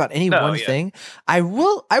not really about any one thing. I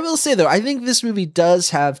will say though, I think this movie does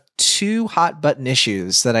have two hot button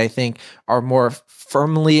issues that I think are more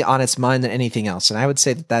firmly on its mind than anything else. And I would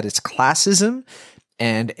say that is classism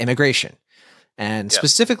and immigration. And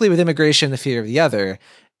specifically with immigration, the fear of the other,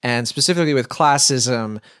 and specifically with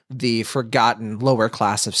classism, the forgotten lower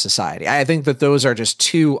class of society. I think that those are just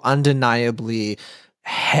two undeniably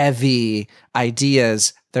heavy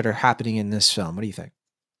ideas that are happening in this film. What do you think?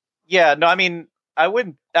 Yeah, no, I mean, I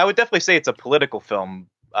would definitely say it's a political film.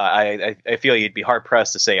 I feel you'd be hard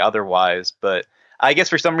pressed to say otherwise, but I guess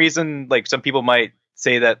for some reason, like some people might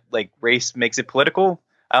say that like race makes it political.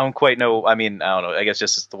 I don't quite know. I mean, I don't know. I guess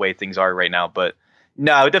just the way things are right now, but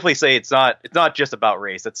no, I would definitely say it's not just about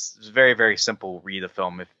race. That's very, very simple read of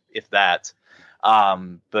film, if that.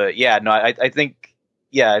 But yeah, no, I think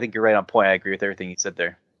you're right on point. I agree with everything you said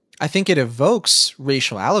there. I think it evokes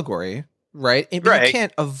racial allegory, right? But you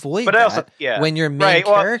can't avoid that when your main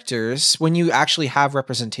characters, when you actually have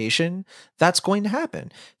representation, that's going to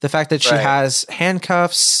happen. The fact that she has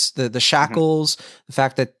handcuffs, the shackles, the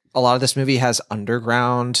fact that a lot of this movie has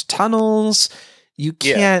underground tunnels, you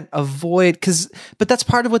can't avoid but that's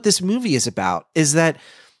part of what this movie is about, is that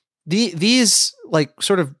these like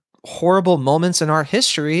sort of horrible moments in our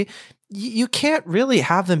history, you can't really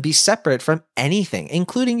have them be separate from anything,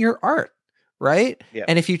 including your art, right? Yeah.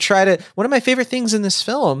 And if you try to, one of my favorite things in this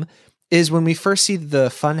film is when we first see the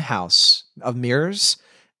fun house of mirrors,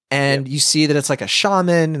 and you see that it's like a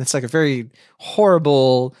shaman, and it's like a very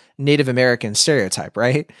horrible Native American stereotype,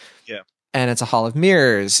 right? Yeah. And it's a hall of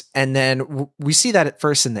mirrors. And then we see that at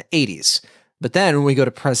first in the 80s. But then when we go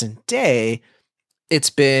to present day, it's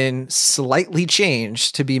been slightly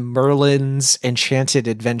changed to be Merlin's Enchanted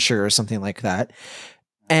Adventure or something like that.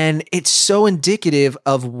 And it's so indicative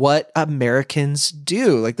of what Americans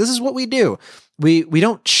do. Like, this is what we do. We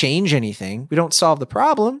don't change anything. We don't solve the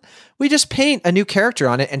problem. We just paint a new character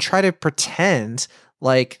on it and try to pretend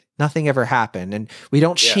like nothing ever happened. And we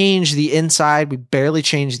don't change the inside. We barely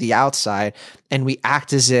change the outside. And we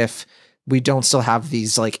act as if we don't still have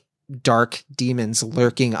these like dark demons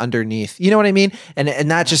lurking underneath. You know what I mean? And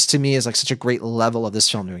that just to me is like such a great level of this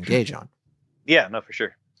film to engage on. Yeah, no, for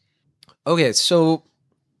sure. Okay, so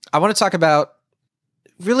I want to talk about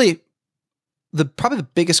really probably the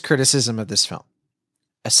biggest criticism of this film,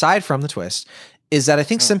 aside from the twist, is that I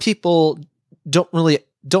think some people don't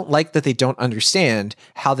like that they don't understand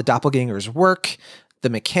how the doppelgangers work, the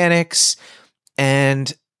mechanics,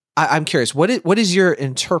 and I'm curious, what is your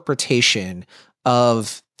interpretation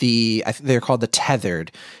of they're called the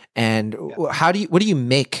tethered, and what do you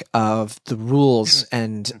make of the rules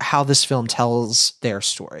and how this film tells their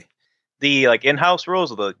story? The like in-house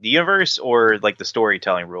rules of the universe, or like the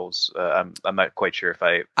storytelling rules? I'm not quite sure if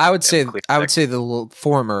I would say the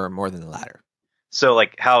former more than the latter. So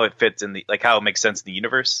like how it fits in how it makes sense in the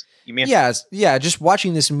universe, you mean? Yeah. Just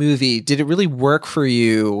watching this movie, did it really work for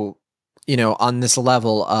you? On this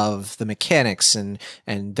level of the mechanics and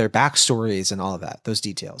their backstories and all of that, those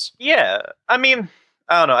details. Yeah. I mean,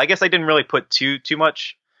 I don't know. I guess I didn't really put too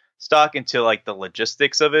much stock into like the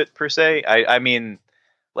logistics of it per se. I mean,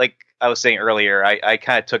 like I was saying earlier, I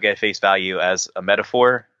kind of took it at face value as a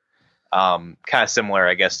metaphor. Kind of similar,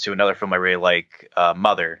 I guess, to another film I really like,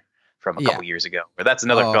 Mother, from a couple years ago. But that's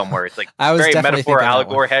another film where it's like very metaphor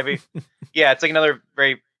allegory heavy. Yeah, it's like another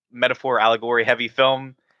very metaphor allegory heavy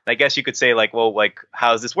film. And I guess you could say like, well, like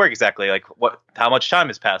how does this work exactly? Like how much time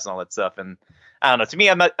has passed and all that stuff. And I don't know. To me,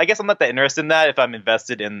 I guess I'm not that interested in that if I'm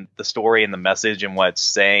invested in the story and the message and what it's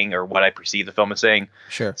saying or what I perceive the film is saying.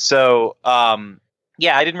 Sure. So,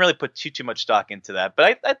 yeah, I didn't really put too much stock into that,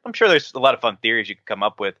 but I'm sure there's a lot of fun theories you could come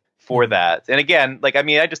up with for that. And again, like, I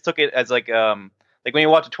mean, I just took it as like when you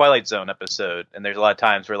watch a Twilight Zone episode, and there's a lot of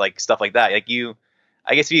times where like stuff like that, like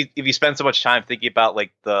I guess if you spend so much time thinking about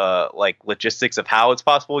like the logistics of how it's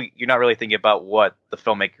possible, you're not really thinking about what the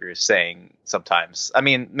filmmaker is saying sometimes. I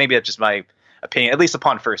mean, maybe that's just my opinion, at least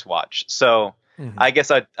upon first watch. So I guess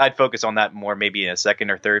I'd focus on that more maybe in a second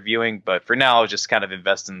or third viewing. But for now, I was just kind of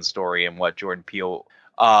invest in the story and what Jordan Peele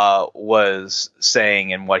was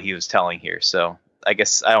saying and what he was telling here. So I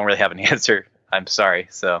guess I don't really have an answer. I'm sorry.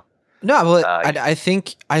 So No, well, Yeah. I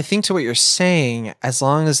think to what you're saying, as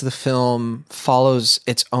long as the film follows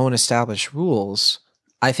its own established rules,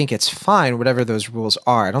 I think it's fine, whatever those rules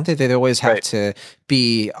are. I don't think they always have Right. to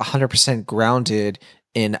be 100% grounded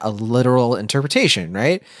in a literal interpretation,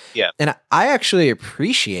 right? Yeah. And I actually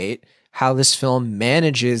appreciate how this film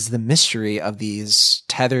manages the mystery of these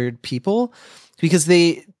tethered people because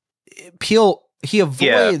he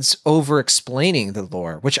avoids over explaining the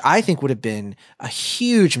lore, which I think would have been a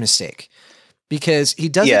huge mistake because he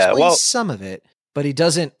does Yeah, explain well- some of it, but he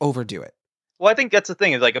doesn't overdo it. Well, I think that's the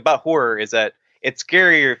thing is like about horror is that it's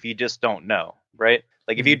scarier if you just don't know, right?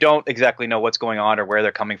 Like if you don't exactly know what's going on or where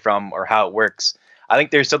they're coming from or how it works, I think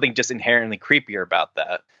there's something just inherently creepier about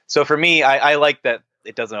that. So for me, I like that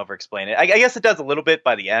it doesn't over-explain it. I guess it does a little bit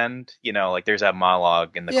by the end, you know, like there's that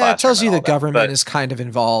monologue in the classroom. Yeah, it tells you and the all that, government is kind of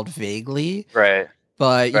involved vaguely, right.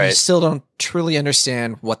 but you Right. still don't truly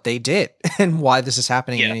understand what they did and why this is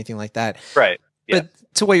happening Yeah. and anything like that. Right. Yeah. But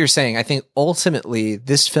to what you're saying, I think ultimately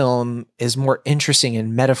this film is more interesting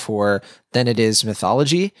in metaphor than it is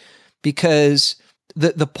mythology because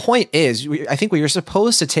the point is, I think what you're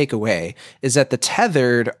supposed to take away is that the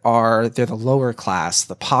tethered they're the lower class,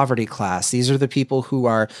 the poverty class. These are the people who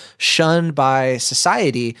are shunned by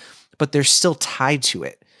society, but they're still tied to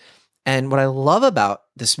it. And what I love about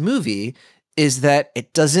this movie is that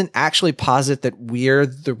it doesn't actually posit that we're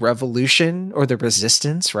the revolution or the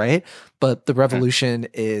resistance, right? But the revolution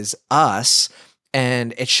is us,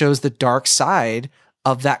 and it shows the dark side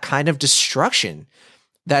of that kind of destruction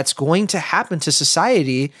that's going to happen to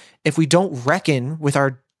society if we don't reckon with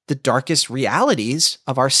the darkest realities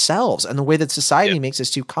of ourselves and the way that society makes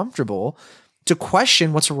us too comfortable to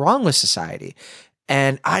question what's wrong with society.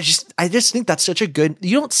 And I just think that's such a good,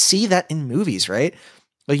 you don't see that in movies, right?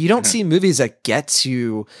 Like you don't see movies that get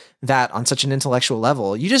to that on such an intellectual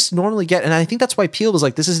level. You just normally get, and I think that's why Peele was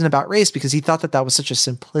like, this isn't about race, because he thought that was such a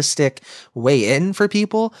simplistic way in for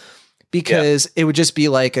people, because it would just be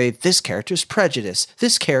like this character's prejudice,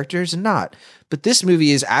 this character's not. But this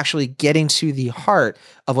movie is actually getting to the heart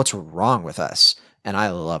of what's wrong with us. And I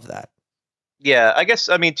love that. Yeah, I guess,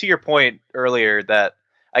 I mean, to your point earlier that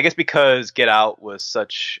I guess because Get Out was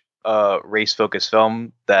such a race-focused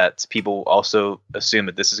film that people also assume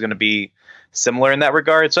that this is going to be similar in that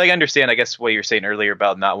regard. So I understand, I guess, what you were saying earlier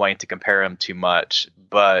about not wanting to compare them too much.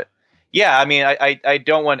 But yeah, I mean, I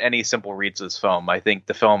don't want any simple reads of this film. I think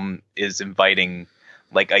the film is inviting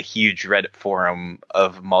like a huge Reddit forum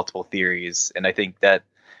of multiple theories. And I think that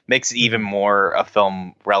makes it even more a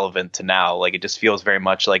film relevant to now. Like it just feels very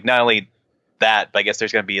much like not only that, but I guess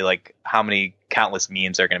there's going to be like how many countless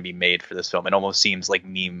memes are going to be made for this film. It almost seems like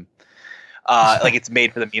like it's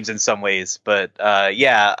made for the memes in some ways. But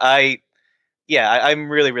I'm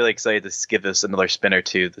really, really excited to give this another spin or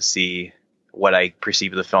two to see what I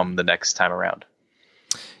perceive of the film the next time around.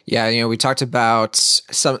 Yeah, we talked about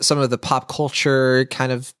some of the pop culture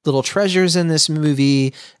kind of little treasures in this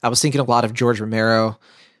movie. I was thinking a lot of George Romero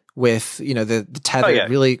with, the tethered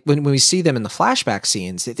really, when we see them in the flashback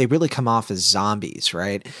scenes, they really come off as zombies,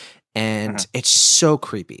 right? And it's so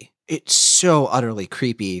creepy. It's so utterly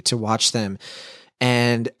creepy to watch them.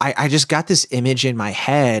 And I just got this image in my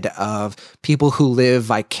head of people who live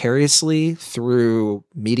vicariously through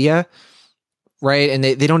media, right? And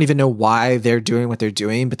they don't even know why they're doing what they're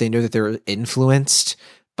doing, but they know that they're influenced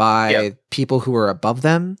by people who are above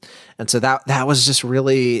them. And so that was just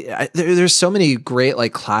really, there's so many great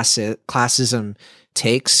like classism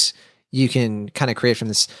takes you can kind of create from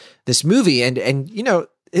this movie. And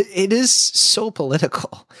it is so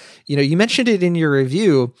political. You mentioned it in your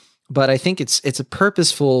review, but I think it's a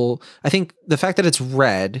purposeful, I think the fact that it's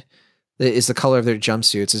red is the color of their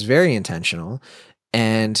jumpsuits is very intentional.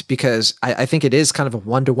 And because I think it is kind of a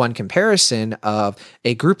one-to-one comparison of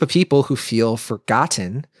a group of people who feel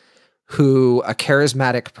forgotten, who a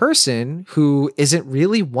charismatic person who isn't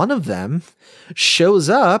really one of them shows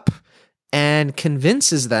up and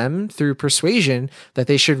convinces them through persuasion that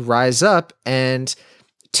they should rise up and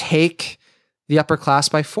take the upper class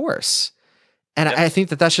by force. And I think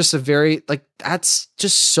that that's just that's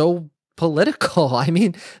just so political. I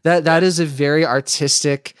mean, that is a very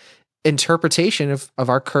artistic interpretation of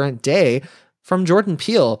our current day from Jordan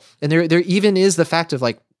Peele. And there even is the fact of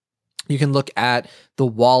like, you can look at the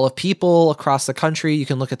wall of people across the country. You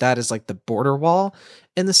can look at that as like the border wall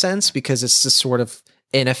in the sense, because it's this sort of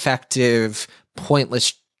ineffective,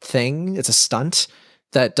 pointless thing. It's a stunt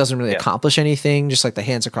that doesn't really accomplish anything, just like the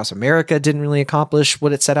Hands Across America didn't really accomplish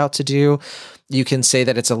what it set out to do. You can say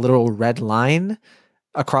that it's a literal red line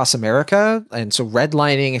across America. And so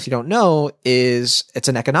redlining, if you don't know, it's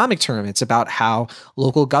an economic term. It's about how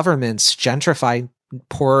local governments gentrify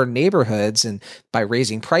poor neighborhoods and by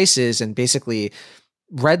raising prices and basically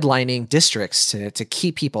redlining districts to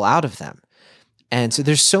keep people out of them. And so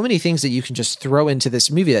there's so many things that you can just throw into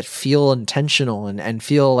this movie that feel intentional and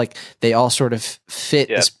feel like they all sort of fit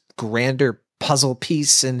this grander puzzle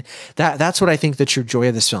piece. And that's what I think the true joy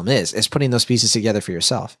of this film is putting those pieces together for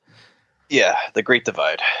yourself. Yeah, the Great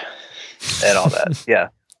Divide and all that. Yeah.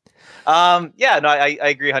 No, I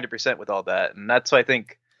agree 100% with all that. And that's why I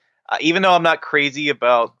think, even though I'm not crazy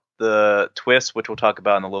about the twist, which we'll talk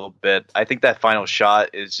about in a little bit, I think that final shot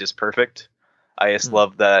is just perfect. I just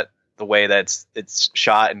love that the way that it's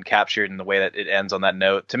shot and captured and the way that it ends on that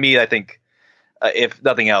note. To me, I think, if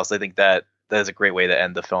nothing else, I think that is a great way to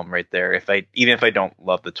end the film right there. Even if I don't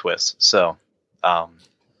love the twist. So,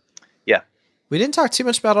 yeah. We didn't talk too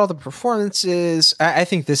much about all the performances. I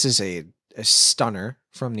think this is a stunner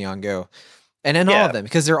from Nyong'o, and in all of them,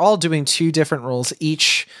 because they're all doing two different roles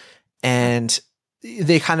each, and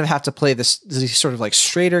they kind of have to play these sort of like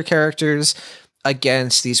straighter characters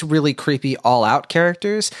against these really creepy all-out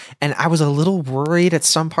characters. And I was a little worried at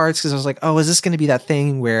some parts because I was like, oh, is this going to be that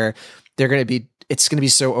thing where it's going to be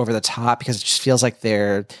so over the top because it just feels like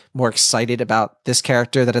they're more excited about this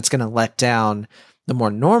character that it's going to let down the more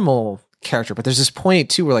normal character. But there's this point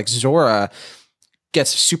too where like Zora gets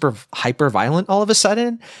super hyper violent all of a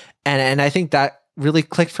sudden. And I think that really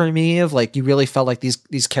clicked for me of like, you really felt like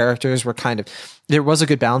these characters were kind of, there was a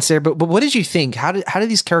good balance there, but what did you think? How did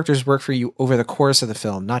these characters work for you over the course of the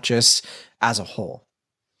film, not just as a whole?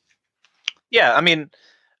 Yeah. I mean,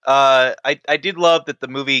 I did love that the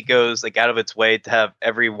movie goes like out of its way to have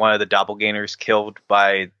every one of the doppelgangers killed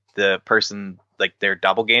by the person, like they're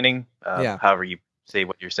doppelganging, however you say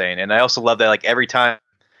what you're saying. And I also love that like every time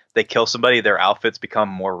they kill somebody, their outfits become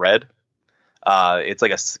more red. It's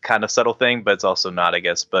like a kind of subtle thing, but it's also not, I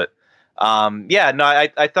guess. But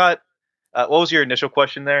I thought, what was your initial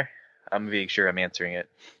question there? I'm being sure I'm answering it.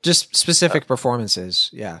 Just specific performances.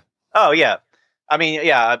 Yeah. Oh yeah. I mean,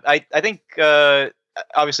 yeah, I think,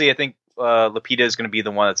 obviously I think, Lupita is going to be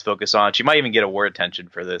the one that's focused on. She might even get award attention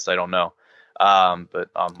for this. I don't know. But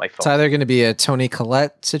on my phone, it's either going to be a Toni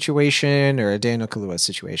Collette situation or a Daniel Kaluuya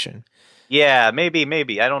situation. Yeah,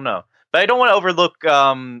 maybe. I don't know. But I don't want to overlook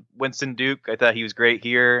Winston Duke. I thought he was great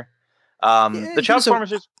here. The child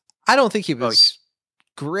performances. I don't think he was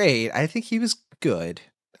great. I think he was good.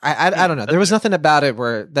 I don't know. There was nothing about it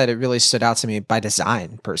that it really stood out to me by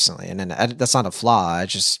design personally. And then that's not a flaw. I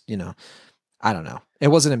just, I don't know. It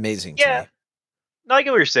wasn't amazing to me. No, I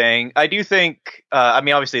get what you're saying. I do think, I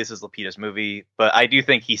mean, obviously this is Lupita's movie, but I do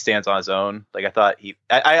think he stands on his own. Like I thought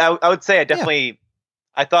I would say I definitely,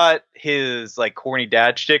 I thought his like corny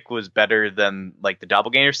dad shtick was better than like the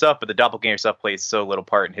doppelganger stuff, but the doppelganger stuff plays so little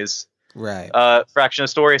part in his fraction of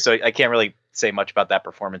the story. So I can't really say much about that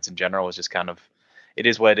performance in general. It's just kind of, it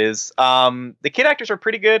is what it is. The kid actors are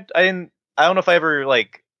pretty good. I don't know if I ever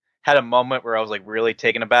like had a moment where I was like really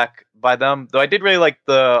taken aback by them, though. I did really like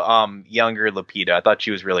the younger Lupita. I thought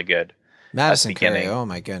she was really good. Madison Curry, oh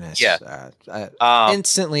my goodness. Yeah.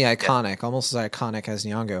 Instantly iconic, almost as iconic as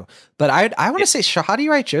Nyong'o. But I want to say Shahadi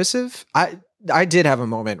Wright Joseph, I did have a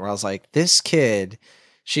moment where I was like, this kid,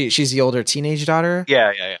 she's the older teenage daughter.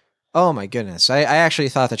 Yeah. Oh my goodness. I actually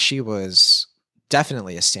thought that she was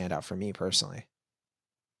definitely a standout for me personally.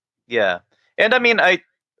 Yeah. And I mean, I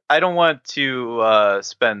don't want to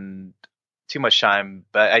spend too much time,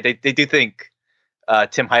 but they do think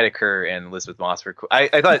Tim Heidecker and Elizabeth Moss were cool.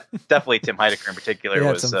 I thought definitely Tim Heidecker in particular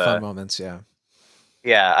was some fun moments. Yeah.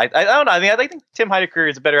 Yeah. I don't know. I mean, I think Tim Heidecker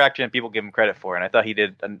is a better actor than people give him credit for. And I thought he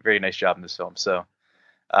did a very nice job in this film. So,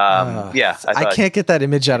 I can't get that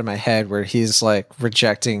image out of my head where he's like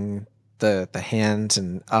rejecting the hand.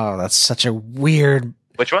 And that's such a weird.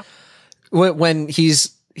 Which one? When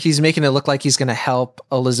he's making it look like he's going to help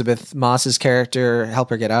Elizabeth Moss's character, help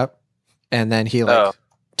her get up. And then he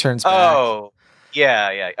turns back. Oh,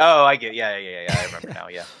 yeah. Oh, I get. Yeah. I remember now.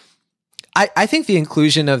 Yeah. I think the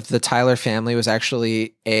inclusion of the Tyler family was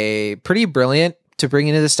actually a pretty brilliant to bring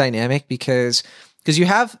into this dynamic because you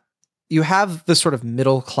have the sort of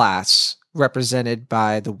middle class represented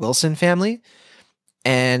by the Wilson family,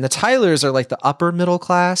 and the Tylers are like the upper middle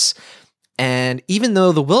class. And even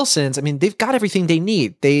though the Wilsons, I mean, they've got everything they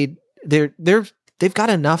need. They've got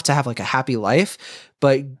enough to have like a happy life,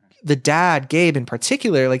 but the dad, Gabe in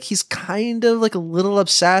particular, like he's kind of like a little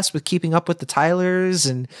obsessed with keeping up with the Tylers,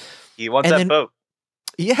 and he wants that boat.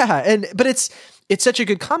 Yeah, but it's such a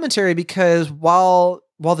good commentary because while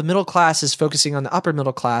the middle class is focusing on the upper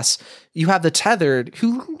middle class, you have the tethered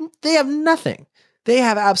who they have nothing. They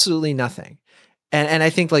have absolutely nothing. And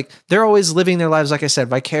I think like they're always living their lives, like I said,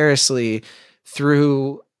 vicariously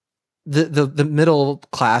through the middle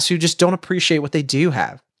class who just don't appreciate what they do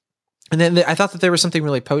have. And then I thought that there was something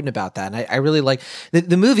really potent about that. And I really like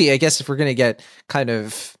the movie. I guess if we're going to get kind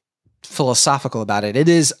of philosophical about it, it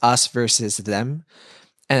is us versus them.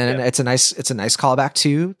 And it's a nice callback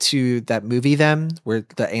to that movie Them, where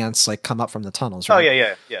the ants like come up from the tunnels. Right?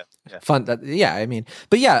 Oh yeah. Fun. I mean,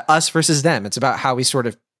 but yeah, us versus them. It's about how we sort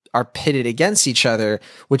of are pitted against each other,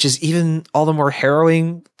 which is even all the more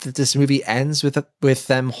harrowing that this movie ends with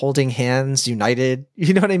them holding hands, united.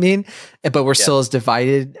 You know what I mean? But we're still as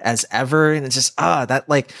divided as ever. And it's just,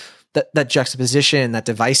 that juxtaposition, that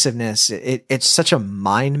divisiveness, it's such a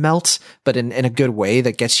mind melt, but in a good way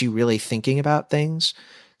that gets you really thinking about things.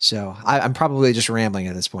 So I'm probably just rambling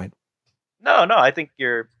at this point. No, I think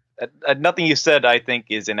you're nothing you said, I think,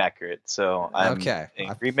 is inaccurate. So I'm in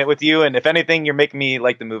agreement with you. And if anything, you're making me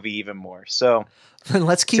like the movie even more. So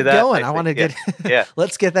let's keep going. I want to get,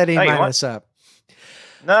 let's get that A- up.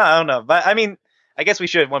 No, I don't know. But I mean, I guess we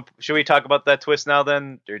should we talk about that twist now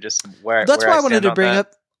then? Or just that's why I wanted to bring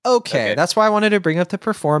up. Okay, that's why I wanted to bring up the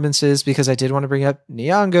performances, because I did want to bring up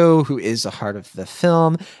Nyong'o, who is the heart of the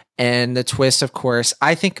film, and the twist. Of course,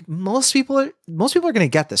 I think most people are going to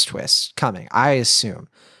get this twist coming, I assume,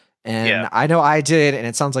 and I know I did, and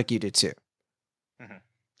it sounds like you did too. Mm-hmm.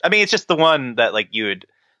 I mean, it's just the one that like you would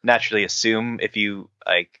naturally assume if you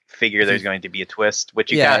like figure there's going to be a twist,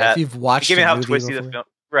 which you kind of have. If you've watched, given how twisty the film,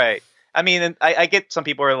 right? I mean, and I get some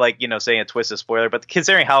people are like saying a twist is a spoiler, but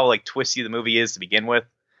considering how like twisty the movie is to begin with,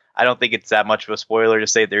 I don't think it's that much of a spoiler to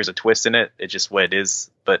say there's a twist in it. It's just what it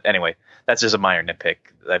is. But anyway, that's just a minor nitpick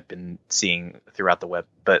that I've been seeing throughout the web.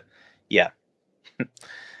 But yeah.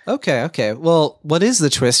 Okay. Well, what is the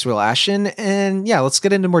twist, Will Ashton? And yeah, let's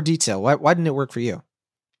get into more detail. Why didn't it work for you?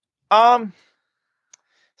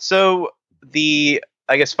 So the,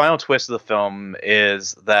 I guess, final twist of the film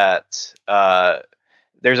is that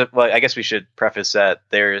there's I guess we should preface that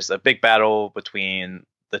there's a big battle between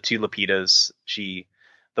the two Lapidas.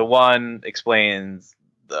 The one explains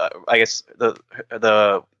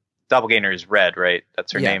the doppelganger is Red, right?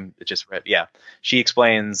 That's her name. It's just Red. Yeah. She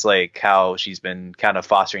explains like how she's been kind of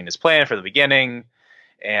fostering this plan from the beginning,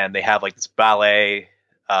 and they have like this ballet,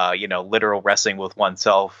 literal wrestling with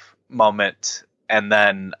oneself moment. And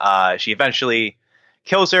then she eventually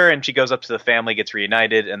kills her, and she goes up to the family, gets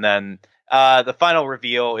reunited. And then the final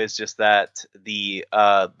reveal is just that the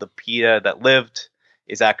PETA that lived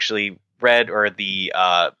is actually Red, or the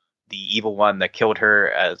evil one that killed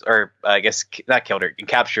her I guess not killed her, and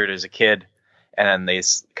captured her as a kid, and then they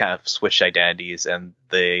kind of switched identities, and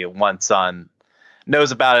the one son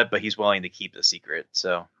knows about it, but he's willing to keep the secret.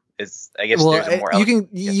 So there's a more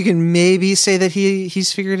you can maybe say that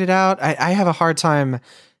he's figured it out. I have a hard time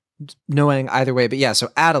knowing either way, but yeah. So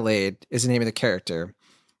Adelaide is the name of the character.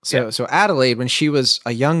 So Adelaide, when she was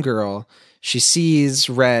a young girl, she sees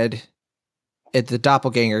Red, the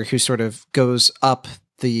doppelganger, who sort of goes up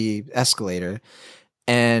the escalator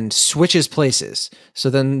and switches places. So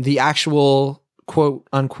then the actual quote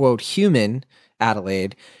unquote human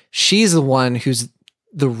Adelaide, she's the one who's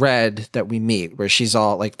the Red that we meet, where she's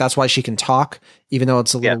all like, that's why she can talk, even though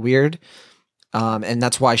it's a little weird. And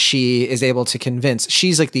that's why she is able to convince,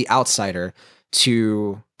 she's like the outsider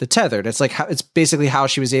to the tethered. It's like it's basically how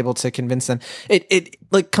she was able to convince them. It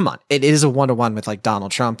like, come on, it is a 1-to-1 with like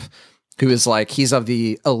Donald Trump, who is like, he's of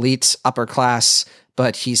the elite upper class,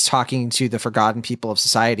 but he's talking to the forgotten people of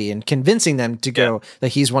society and convincing them to go that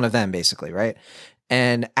he's one of them, basically, right?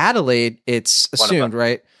 And Adelaide, it's assumed,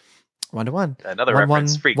 right? 1-to-1. Another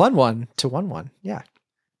reference. 1-1 to 1-1. Yeah.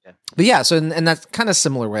 But yeah, so in that kind of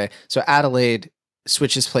similar way, so Adelaide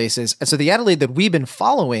switches places. And so the Adelaide that we've been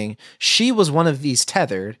following, she was one of these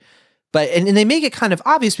tethered. But and they make it kind of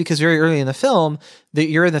obvious because very early in the film that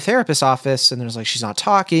you're in the therapist's office and there's like, she's not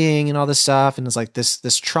talking and all this stuff. And it's like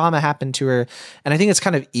this trauma happened to her. And I think it's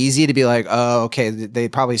kind of easy to be like, oh, okay, they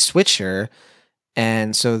probably switch her.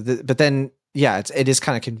 And so, but then, yeah, it is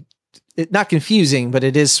kind of not confusing, but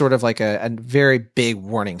it is sort of like a very big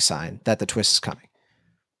warning sign that the twist is coming.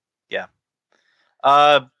 Yeah.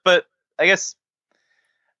 But I guess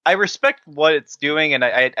I respect what it's doing, and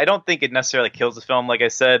I don't think it necessarily kills the film, like I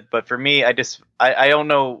said. But for me, I don't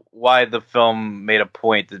know why the film made a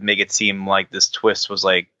point to make it seem like this twist was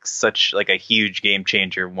like such like a huge game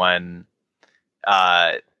changer when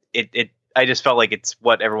I just felt like it's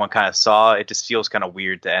what everyone kind of saw. It just feels kind of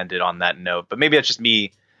weird to end it on that note. But maybe that's just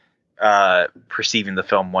me perceiving the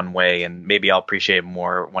film one way, and maybe I'll appreciate it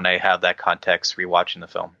more when I have that context rewatching the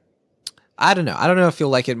film. I don't know if you'll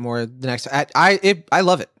like it more the next. I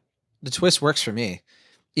love it. The twist works for me,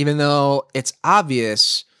 even though it's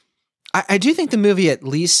obvious. I do think the movie at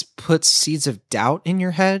least puts seeds of doubt in your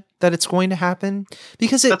head that it's going to happen,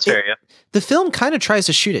 because That's fair, yeah. the film kind of tries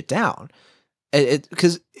to shoot it down.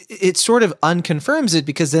 Because it sort of unconfirms it,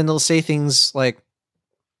 because then they'll say things like,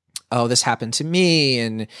 oh, this happened to me.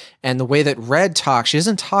 And the way that Red talks, she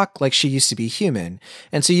doesn't talk like she used to be human.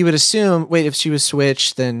 And so you would assume, wait, if she was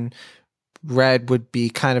switched, then Red would be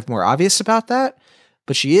kind of more obvious about that,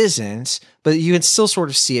 but she isn't. But you can still sort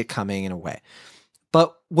of see it coming in a way.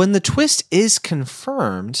 But when the twist is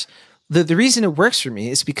confirmed, the reason it works for me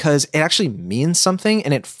is because it actually means something,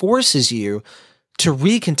 and it forces you to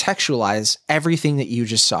recontextualize everything that you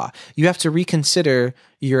just saw. You have to reconsider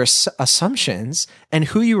your assumptions and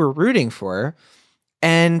who you were rooting for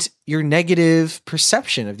and your negative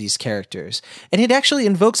perception of these characters. And it actually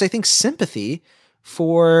invokes, I think, sympathy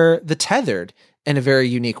for the tethered in a very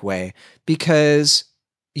unique way, because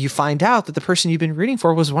you find out that the person you've been rooting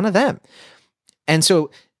for was one of them. And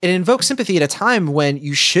so it invokes sympathy at a time when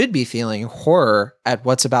you should be feeling horror at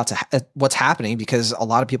what's what's happening, because a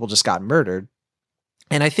lot of people just got murdered.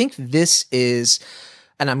 And I think this is,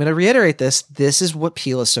 and I'm going to reiterate this is what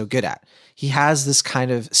Peele is so good at. He has this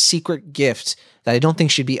kind of secret gift that I don't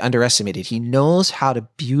think should be underestimated. He knows how to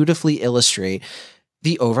beautifully illustrate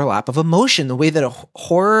the overlap of emotion, the way that a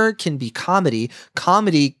horror can be comedy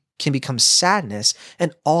can become sadness,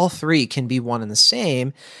 and all three can be one and the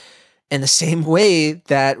same. In the same way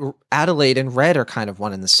that Adelaide and Red are kind of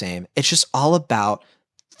one and the same. It's just all about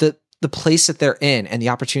the place that they're in and the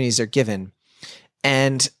opportunities they're given.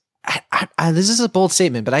 And this is a bold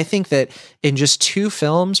statement, but I think that in just 2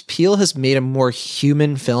 films, Peele has made a more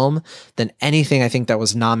human film than anything I think that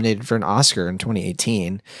was nominated for an Oscar in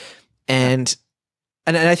 2018. And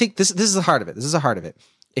I think this is the heart of it. This is the heart of it.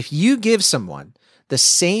 If you give someone the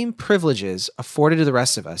same privileges afforded to the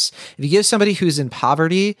rest of us, if you give somebody who's in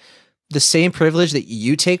poverty the same privilege that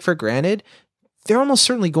you take for granted, they're almost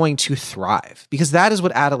certainly going to thrive, because that is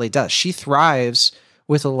what Adelaide does. She thrives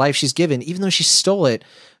with the life she's given, even though she stole it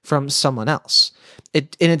from someone else.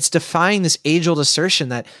 It's defying this age-old assertion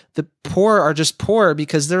that the poor are just poor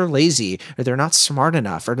because they're lazy, or they're not smart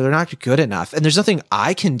enough, or they're not good enough. And there's nothing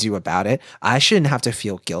I can do about it. I shouldn't have to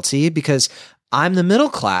feel guilty because I'm the middle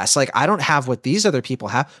class. Like, I don't have what these other people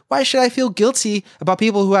have. Why should I feel guilty about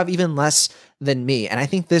people who have even less than me? And I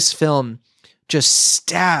think this film just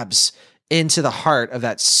stabs into the heart of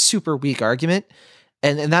that super weak argument.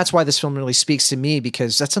 And that's why this film really speaks to me,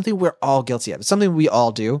 because that's something we're all guilty of. It's something we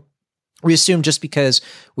all do. We assume just because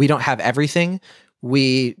we don't have everything,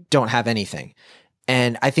 we don't have anything.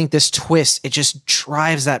 And I think this twist, it just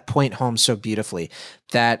drives that point home so beautifully,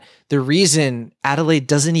 that the reason Adelaide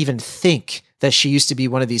doesn't even think that she used to be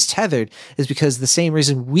one of these tethered is because the same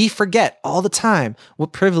reason we forget all the time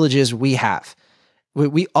what privileges we have.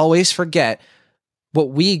 We always forget what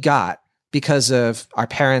we got because of our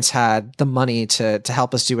parents had the money to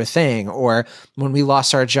help us do a thing, or when we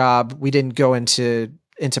lost our job, we didn't go into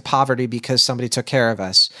poverty because somebody took care of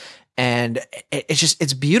us. And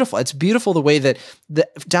it's beautiful. It's beautiful the way that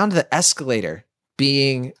down to the escalator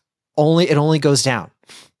being it only goes down,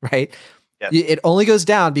 right? Yep. It only goes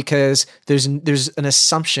down because there's an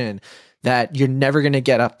assumption that you're never going to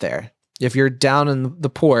get up there. If you're down in the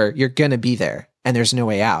poor, you're going to be there, and there's no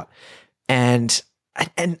way out. And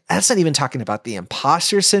that's not even talking about the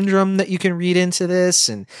imposter syndrome that you can read into this,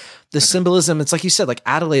 and the symbolism. It's like you said, like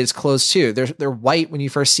Adelaide's clothes too. They're white when you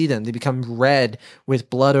first see them. They become red with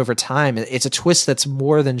blood over time. It's a twist that's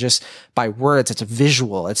more than just by words. It's a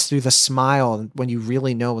visual. It's through the smile when you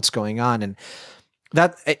really know what's going on. And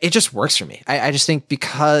that it just works for me. I just think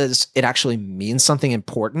because it actually means something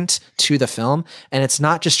important to the film, and it's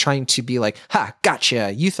not just trying to be like, ha,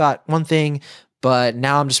 gotcha. You thought one thing, but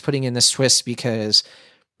now I'm just putting in this twist because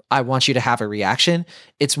I want you to have a reaction.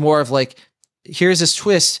 It's more of like, here's this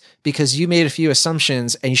twist because you made a few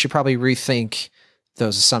assumptions and you should probably rethink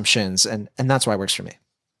those assumptions. And that's why it works for me.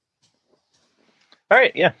 All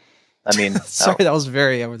right. Yeah. I mean, sorry, that was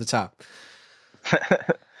very over the top.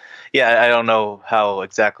 Yeah. I don't know how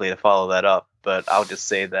exactly to follow that up, but I'll just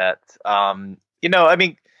say that, I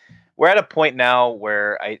mean, we're at a point now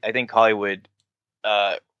where I think Hollywood,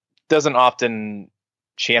 doesn't often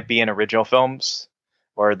champion original films,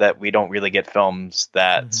 or that we don't really get films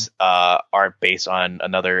that are based on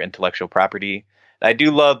another intellectual property. I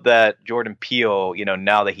do love that Jordan Peele,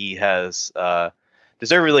 now that he has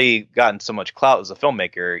deservedly gotten so much clout as a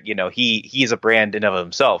filmmaker, he's a brand in of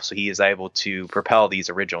himself, so he is able to propel these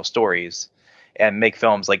original stories and make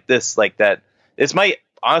films like this, like that. This might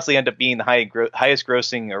honestly end up being the highest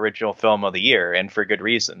grossing original film of the year, and for good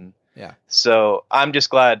reason. Yeah. So I'm just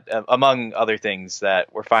glad, among other things,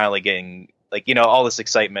 that we're finally getting all this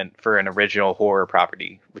excitement for an original horror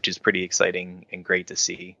property, which is pretty exciting and great to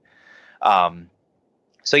see.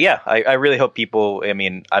 So yeah, I really hope people. I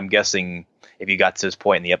mean, I'm guessing if you got to this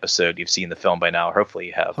point in the episode, you've seen the film by now. Hopefully,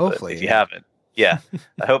 you have. Hopefully, but if you haven't, yeah,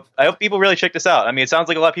 I hope people really check this out. I mean, it sounds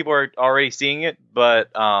like a lot of people are already seeing it, but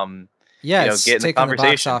it's get in the taken the box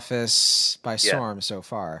conversation. office by storm so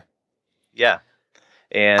far. Yeah,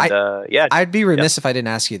 and I'd be remiss if I didn't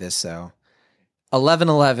ask you this though.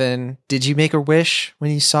 11/11. Did you make a wish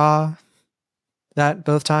when you saw that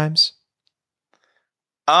both times?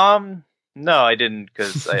 No, I didn't,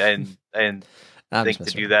 because I didn't think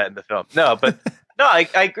to do that in the film. No, but no, I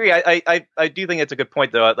agree. I do think it's a good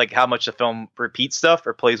point though, like how much the film repeats stuff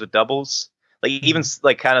or plays with doubles. Like even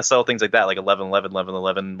like kind of subtle things like that, like 11/11,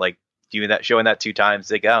 11/11, like doing that, showing that 2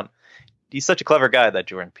 times. Like, he's such a clever guy, that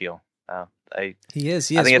Jordan Peele. He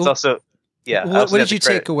is. I think it's also. Yeah. What did you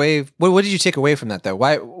take away? What did you take away from that though?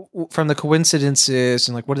 Why, from the coincidences,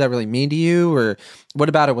 and like, what did that really mean to you, or what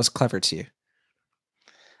about it was clever to you?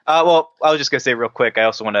 Well, I was just gonna say real quick. I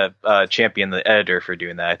also want to champion the editor for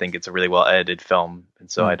doing that. I think it's a really well edited film,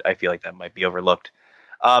 and so I feel like that might be overlooked.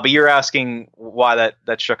 But you're asking why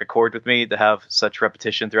that struck a chord with me to have such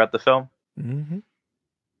repetition throughout the film. Mm-hmm.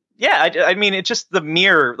 Yeah, I mean, it's just the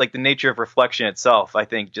mirror, like the nature of reflection itself. I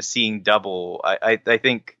think just seeing double. I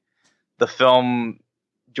think the film,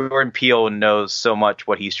 Jordan Peele knows so much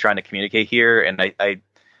what he's trying to communicate here, and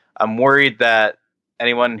I'm worried that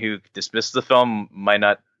anyone who dismisses the film might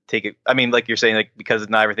not take it. I mean, like you're saying, like because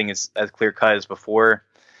not everything is as clear cut as before,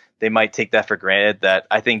 they might take that for granted. That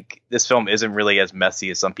I think this film isn't really as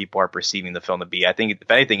messy as some people are perceiving the film to be. I think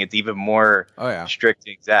if anything, it's even more strict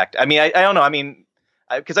and exact. I mean, I don't know. I mean,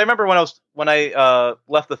 because I remember when I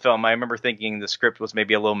left the film, I remember thinking the script was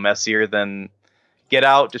maybe a little messier than Get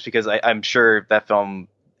Out, just because I'm sure that film,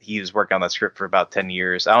 he was working on that script for about 10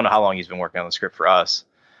 years. I don't know how long he's been working on the script for us.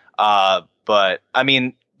 But I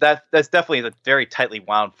mean, that's definitely a very tightly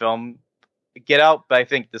wound film, Get Out. But I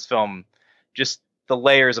think this film, just the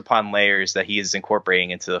layers upon layers that he is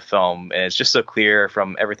incorporating into the film, and it's just so clear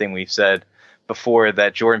from everything we've said before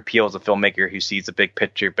that Jordan Peele is a filmmaker who sees the big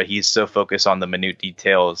picture, but he's so focused on the minute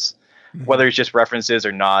details, whether it's just references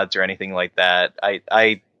or nods or anything like that.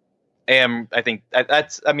 I think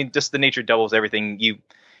that's, I mean, just the nature of doubles, everything.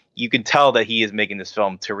 You can tell that he is making this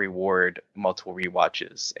film to reward multiple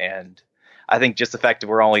rewatches. And I think just the fact that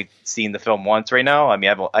we're only seeing the film once right now. I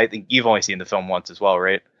mean, I think you've only seen the film once as well,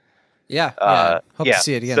 right? Yeah. Hope to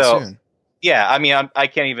see it again soon. Yeah. I mean, I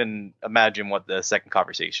can't even imagine what the second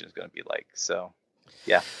conversation is going to be like. So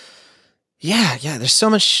yeah. Yeah. There's so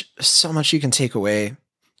much you can take away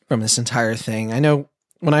from this entire thing. I know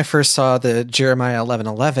when I first saw the Jeremiah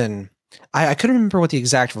 11:11, I couldn't remember what the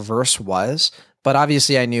exact verse was, but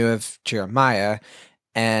obviously I knew of Jeremiah,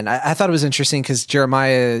 and I thought it was interesting because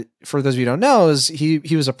Jeremiah, for those of you who don't know,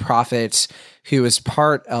 he was a prophet who was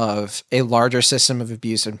part of a larger system of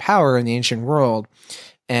abuse and power in the ancient world,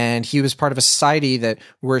 and he was part of a society that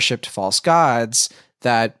worshipped false gods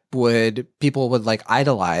that people would like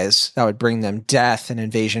idolize, that would bring them death and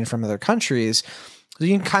invasion from other countries.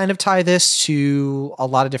 You can kind of tie this to a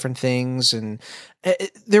lot of different things. And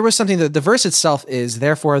there was something that the verse itself is,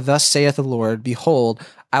 therefore, thus saith the Lord, behold,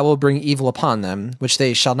 I will bring evil upon them, which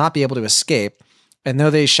they shall not be able to escape. And though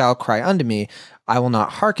they shall cry unto me, I will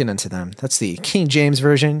not hearken unto them. That's the King James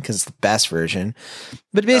version, because it's the best version.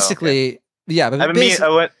 But basically, yeah. But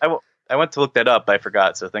I went to look that up, but I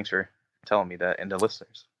forgot. So thanks for telling me that, and the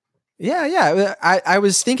listeners. Yeah. I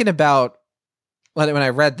was thinking about, when I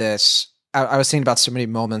read this, I was thinking about so many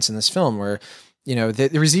moments in this film where,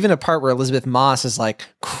 there was even a part where Elizabeth Moss is like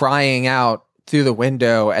crying out through the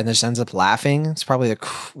window and just ends up laughing. It's probably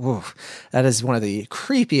that is one of the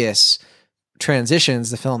creepiest transitions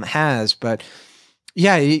the film has. But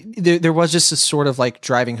yeah, there was just a sort of like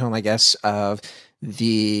driving home, I guess, of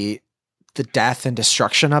the death and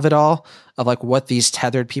destruction of it all, of like what these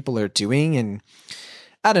tethered people are doing. And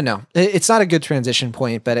I don't know, it's not a good transition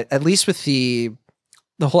point, but at least with the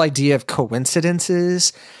whole idea of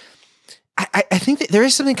coincidences, I think that there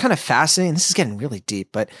is something kind of fascinating. This is getting really deep,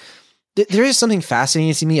 but there is something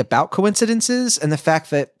fascinating to me about coincidences and the fact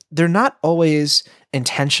that they're not always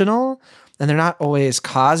intentional and they're not always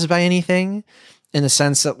caused by anything, in the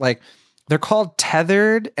sense that like they're called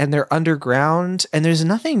tethered and they're underground and there's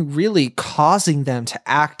nothing really causing them to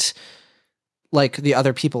act like the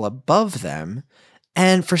other people above them.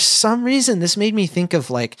 And for some reason, this made me think of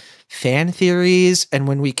like fan theories and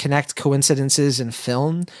when we connect coincidences in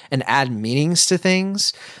film and add meanings to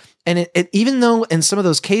things. And it even though in some of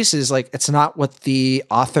those cases, like it's not what the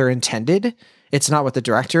author intended, it's not what the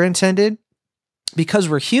director intended, because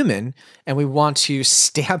we're human and we want to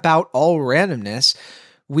stamp out all randomness,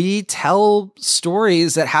 we tell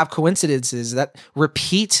stories that have coincidences, that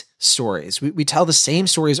repeat stories. We tell the same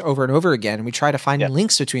stories over and over again, and we try to find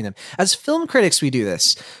links between them. As film critics, we do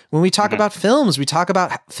this. When we talk about films, we talk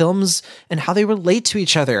about films and how they relate to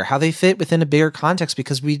each other, how they fit within a bigger context,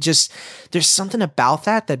 because there's something about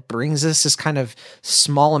that brings us this kind of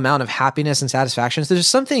small amount of happiness and satisfaction. So there's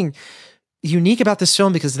something unique about this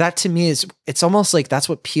film, because that to me it's almost like that's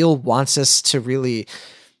what Peele wants us to really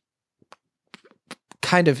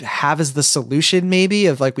kind of have as the solution, maybe,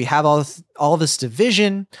 of like, we have all this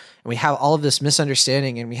division, and we have all of this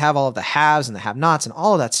misunderstanding, and we have all of the haves and the have-nots and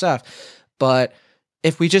all of that stuff. But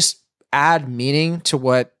if we just add meaning to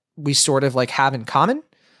what we sort of like have in common,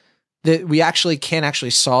 that we actually can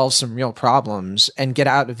solve some real problems and get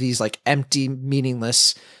out of these like empty,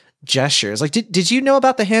 meaningless gestures. Like, did you know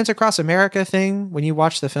about the Hands Across America thing when you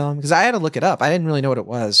watched the film? Because I had to look it up. I didn't really know what it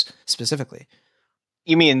was specifically.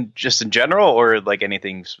 You mean just in general, or like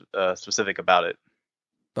anything specific about it?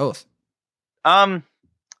 Both. Kinda.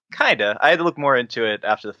 I had to look more into it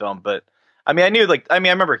after the film, but I mean, I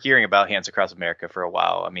remember hearing about Hands Across America for a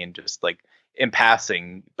while. I mean, just like in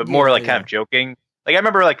passing, but more kind of joking. Like, I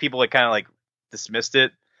remember like people like kind of like dismissed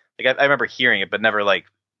it. Like, I remember hearing it, but never like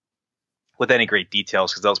with any great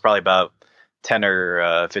details, because that was probably about 10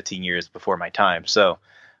 or 15 years before my time. So,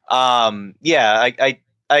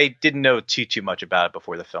 I didn't know too much about it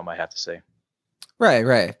before the film, I have to say.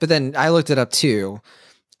 Right. But then I looked it up too,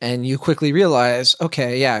 and you quickly realize,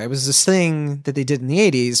 okay, yeah, it was this thing that they did in the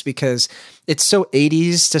 80s, because it's so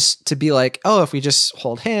 80s to be like, oh, if we just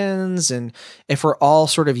hold hands and if we're all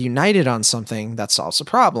sort of united on something, that solves a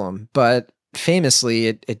problem. But famously,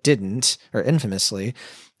 it didn't, or infamously.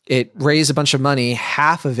 It raised a bunch of money.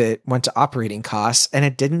 Half of it went to operating costs, and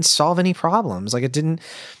it didn't solve any problems. Like, it didn't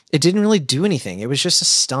really do anything. It was just a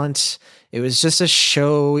stunt. It was just a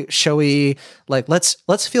showy, like,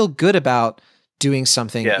 let's feel good about doing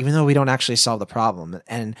something, even though we don't actually solve the problem.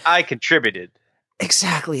 And I contributed.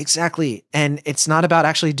 Exactly. And it's not about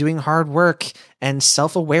actually doing hard work and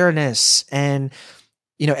self-awareness and,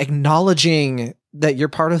 acknowledging that you're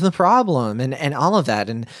part of the problem and all of that.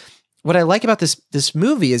 And what I like about this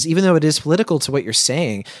movie is, even though it is political to what you're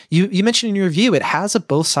saying, you mentioned in your review, it has a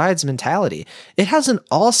both sides mentality. It has an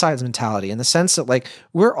all sides mentality, in the sense that, like,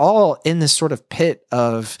 we're all in this sort of pit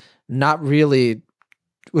of not really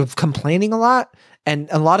of complaining a lot. And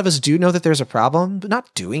a lot of us do know that there's a problem, but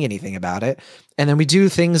not doing anything about it. And then we do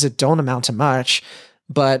things that don't amount to much.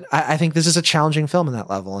 But I think this is a challenging film in that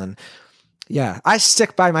level. And yeah, I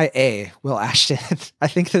stick by my A, Will Ashton. I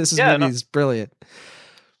think this movie is brilliant.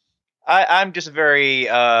 I'm just a very,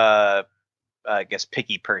 I guess,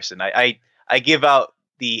 picky person. I give out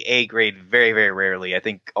the A grade very, very rarely. I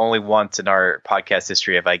think only once in our podcast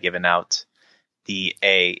history have I given out the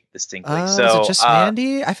A distinctly. So was it just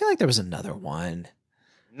Mandy? I feel like there was another one.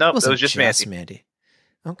 Nope, it was just Mandy.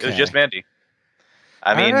 Okay. It was just Mandy.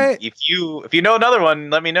 I mean, if you know another one,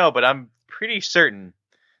 let me know. But I'm pretty certain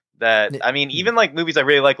that, I mean, even like movies I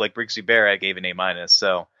really like Brigsby Bear, I gave an A-.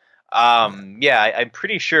 So. I'm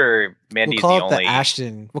pretty sure Mandy's the only.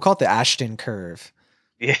 We'll call it the Ashton curve.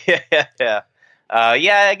 Yeah.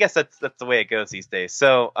 I guess that's the way it goes these days.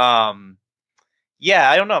 So, I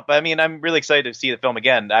don't know, but I mean, I'm really excited to see the film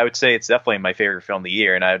again. I would say it's definitely my favorite film of the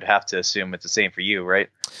year, and I would have to assume it's the same for you, right?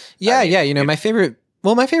 Yeah. My favorite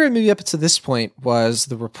movie up to this point was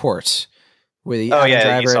The Report, with the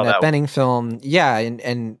Adam Driver and Annette Bening film. Yeah,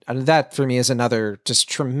 and that for me is another just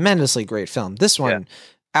tremendously great film. This one. Yeah.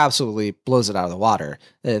 Absolutely blows it out of the water.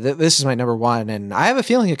 This is my number one, and I have a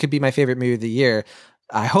feeling it could be my favorite movie of the year.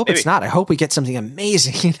 I hope it's not. I hope we get something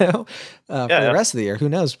amazing, for the rest of the year. Who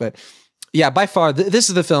knows? But yeah, by far, this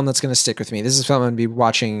is the film that's going to stick with me. This is a film I'm going to be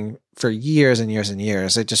watching for years and years and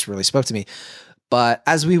years. It just really spoke to me. But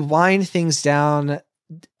as we wind things down,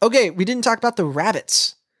 okay, we didn't talk about the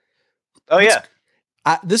rabbits. Oh, yeah.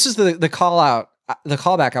 This is the call out. The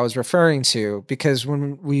callback I was referring to, because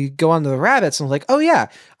when we go on to the rabbits, I'm like, oh yeah,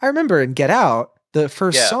 I remember in Get Out, the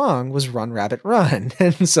first song was Run Rabbit Run.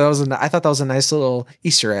 And so I thought that was a nice little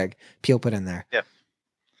Easter egg Peele put in there. Yeah.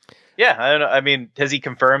 Yeah. I don't know. I mean, has he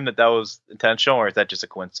confirmed that was intentional, or is that just a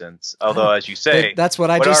coincidence? Although, as you say, that's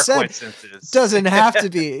what I just said. Doesn't have to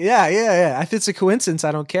be. Yeah. If it's a coincidence,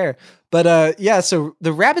 I don't care. But so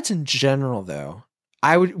the rabbits in general, though,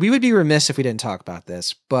 we would be remiss if we didn't talk about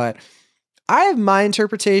this, but I have my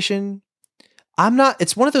interpretation.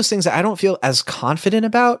 It's one of those things that I don't feel as confident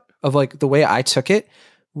about, of like the way I took it.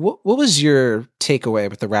 What was your takeaway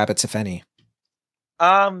with the rabbits, if any?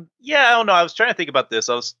 I don't know. I was trying to think about this.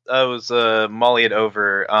 I was mulling it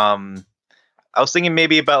over. I was thinking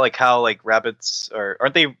maybe about like how like rabbits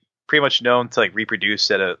aren't they pretty much known to like reproduce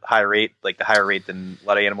at a high rate, like the higher rate than a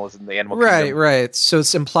lot of animals in the animal kingdom. Right. So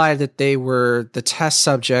it's implied that they were the test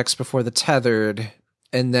subjects before the tethered,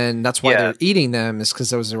 and then that's why they're eating them, is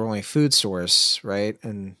because that was their only food source, right?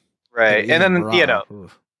 And right, and then raw. you know,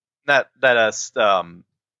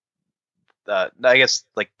 I guess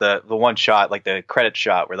like the one shot, like the credit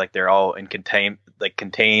shot, where like they're all contained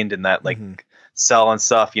in that like cell and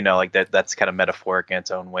stuff. You know, like that's kind of metaphoric in its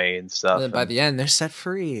own way and stuff. And then by the end, they're set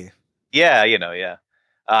free. Yeah, you know,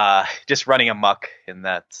 just running amok in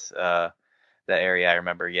that area. I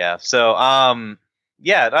remember. Yeah. So, I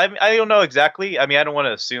don't know exactly. I mean, I don't want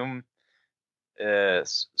to assume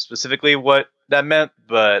specifically what that meant,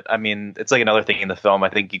 but I mean, it's like another thing in the film. I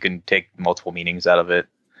think you can take multiple meanings out of it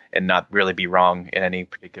and not really be wrong in any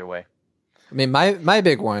particular way. I mean, my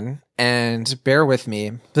big one, and bear with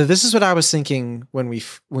me, but this is what I was thinking when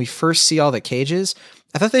we first see all the cages.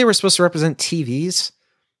 I thought they were supposed to represent TVs.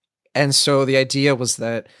 And so the idea was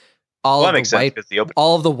that all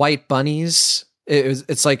of the white bunnies,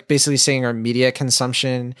 it's like basically saying our media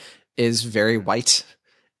consumption is very white,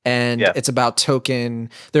 and it's about token.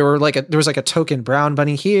 There was like a token brown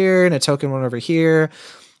bunny here and a token one over here.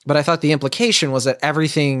 But I thought the implication was that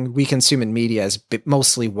everything we consume in media is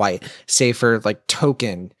mostly white, save for like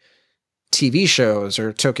token TV shows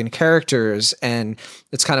or token characters. And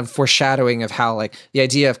it's kind of foreshadowing of how like the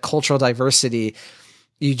idea of cultural diversity,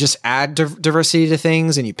 you just add diversity to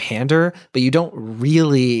things and you pander, but you don't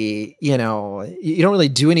really, you don't really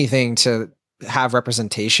do anything to have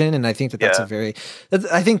representation. And I think that's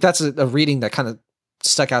a reading that kind of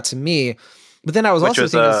stuck out to me. But then I was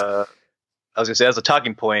thinking, I was gonna say, as a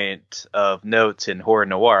talking point of notes in horror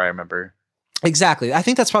noir, I remember. Exactly. I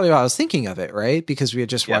think that's probably why I was thinking of it, right? Because we had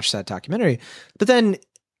just watched that documentary. But then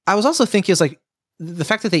I was also thinking, it's like the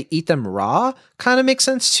fact that they eat them raw kind of makes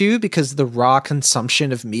sense too, because the raw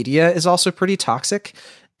consumption of media is also pretty toxic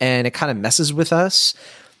and it kind of messes with us.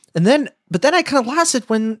 But then I kind of lost it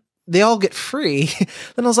when they all get free.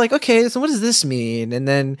 Then I was like, okay, so what does this mean? And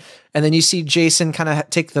then you see Jason kind of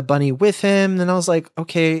take the bunny with him. And I was like,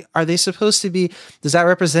 okay, are they supposed to be, does that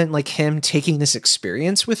represent like him taking this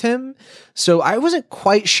experience with him? So I wasn't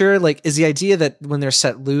quite sure, like, is the idea that when they're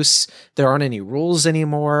set loose, there aren't any rules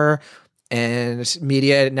anymore, and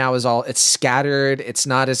media now it's scattered. It's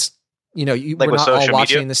not as, we're not all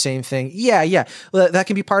watching the same thing. Yeah. Well, that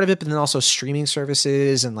can be part of it, but then also streaming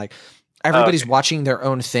services and like, everybody's watching their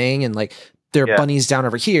own thing, and like their bunnies down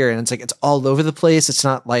over here, and it's like it's all over the place. It's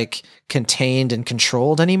not like contained and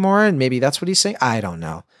controlled anymore, and maybe that's what he's saying. I don't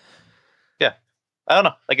know. Yeah, I don't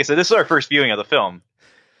know. Like I said, this is our first viewing of the film,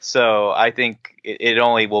 so I think it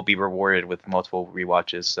only will be rewarded with multiple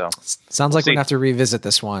rewatches. So sounds like we're gonna have to revisit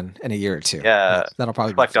this one in a year or two. Yeah, that'll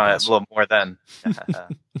probably reflect on it a little more then.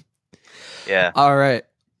 Yeah. All right.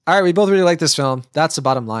 We both really like this film. That's the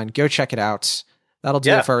bottom line. Go check it out. That'll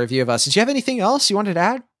do it for our review of us. Did you have anything else you wanted to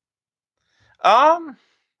add? Trying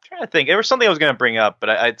to think. There was something I was going to bring up, but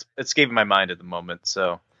it's escaping my mind at the moment.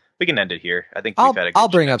 So we can end it here. I think we've had a good I'll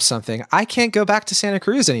bring up something. I can't go back to Santa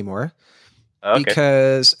Cruz anymore. Okay.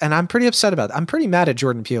 Because, and I'm pretty upset about it. I'm pretty mad at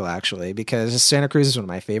Jordan Peele, actually, because Santa Cruz is one of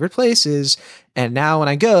my favorite places. And now when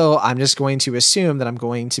I go, I'm just going to assume that I'm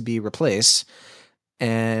going to be replaced.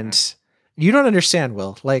 And you don't understand,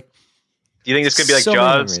 Will. Like, do you think this could be like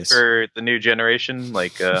Jaws for the new generation?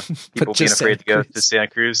 Like people being afraid to go to Santa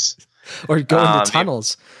Cruz? Or go into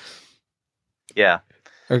tunnels. Yeah.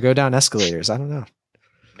 Or go down escalators. I don't know.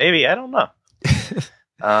 Maybe. I don't know.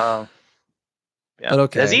 Yeah. But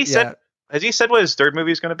okay. Has he said what his third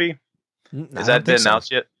movie is going to be? Has that been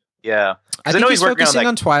announced yet? Yeah. I think he's focusing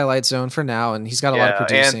on Twilight Zone for now, and he's got a lot of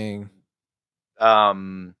producing.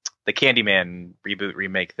 And, the Candyman reboot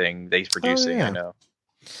remake thing that he's producing, I know.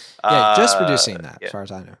 Yeah, just producing that, as far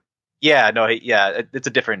as I know. Yeah, no, it's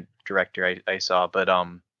a different director I saw, but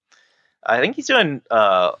I think he's doing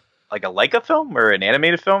like a Leica film or an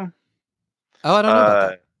animated film. Oh, I don't know about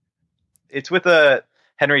that. It's with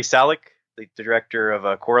Henry Selick, the director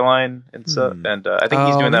of Coraline and stuff, and I think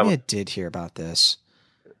he's doing that. I did hear about this.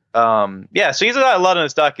 Yeah, so he's got a lot on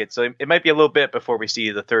his docket, so it might be a little bit before we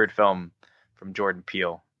see the third film from Jordan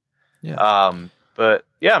Peele. Yeah. But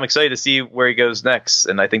yeah, I'm excited to see where he goes next,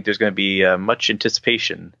 and I think there's going to be much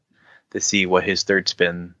anticipation to see what his third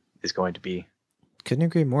spin is going to be. Couldn't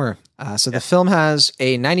agree more. The film has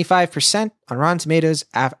a 95% on Rotten Tomatoes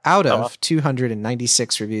out of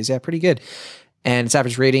 296 reviews. Yeah, pretty good. And its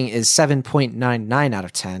average rating is 7.99 out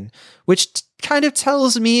of 10, which kind of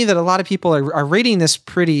tells me that a lot of people are rating this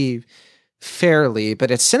pretty fairly,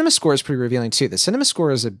 but its cinema score is pretty revealing too. The cinema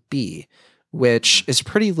score is a B, which is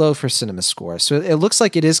pretty low for cinema score. So it looks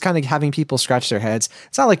like it is kind of having people scratch their heads.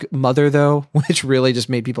 It's not like Mother though, which really just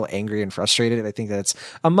made people angry and frustrated. I think that it's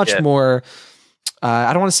a much more,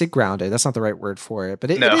 I don't want to say grounded. That's not the right word for it,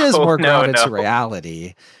 but it is more grounded to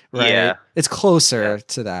reality, right? Yeah. It's closer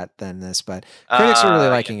to that than this, but critics are really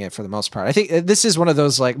liking it for the most part. I think this is one of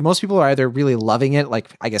those, like, most people are either really loving it, like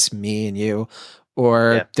I guess me and you,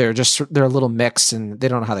 or they're a little mixed and they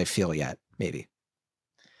don't know how they feel yet. Maybe.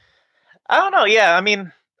 I don't know. Yeah.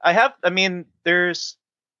 I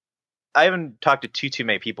haven't talked to too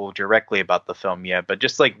many people directly about the film yet, but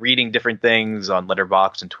just like reading different things on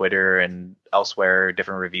Letterboxd and Twitter and elsewhere,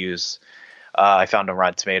 different reviews I found on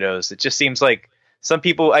Rotten Tomatoes. It just seems like some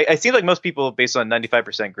people, I see like most people based on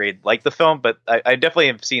 95% grade like the film, but I definitely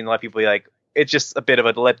have seen a lot of people be like, it's just a bit of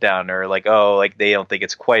a letdown, or like, oh, like they don't think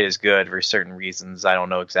it's quite as good for certain reasons. I don't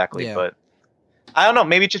know exactly, but I don't know.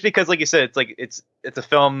 Maybe just because, like you said, it's like it's a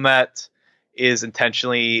film that is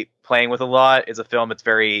intentionally playing with a lot. It's a film that's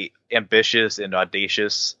very ambitious and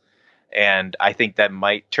audacious, and I think that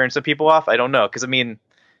might turn some people off. I don't know, because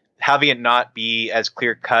having it not be as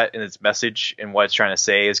clear cut in its message and what it's trying to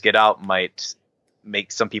say as Get Out might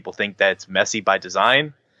make some people think that it's messy by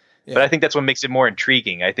design. Yeah. But I think that's what makes it more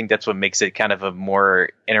intriguing. I think that's what makes it kind of a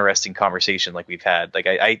more interesting conversation like we've had. Like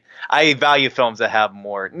I value films that have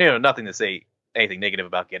more, nothing to say anything negative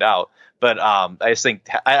about Get Out, but I just think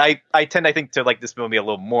I tend to like this movie a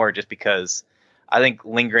little more just because I think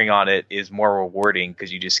lingering on it is more rewarding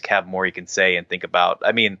because you just have more you can say and think about.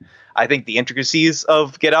 I think the intricacies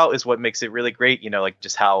of Get Out is what makes it really great, like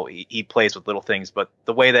just how he plays with little things, but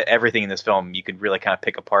the way that everything in this film you could really kind of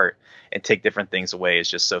pick apart and take different things away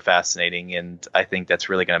is just so fascinating, and I think that's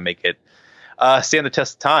really going to make it stand the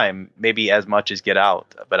test of time, maybe as much as Get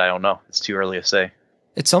Out, but I don't know. It's too early to say.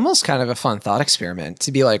 It's almost kind of a fun thought experiment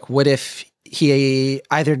to be like, what if he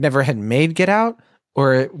either never had made Get Out,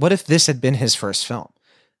 or what if this had been his first film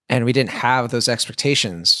and we didn't have those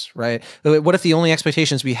expectations, right? What if the only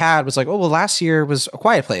expectations we had was like, oh, well, last year was A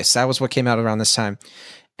Quiet Place. That was what came out around this time.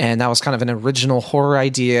 And that was kind of an original horror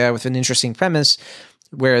idea with an interesting premise,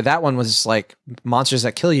 where that one was like monsters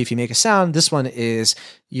that kill you if you make a sound. This one is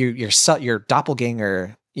your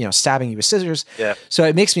doppelganger, stabbing you with scissors. Yeah. So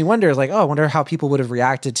it makes me wonder, like, I wonder how people would have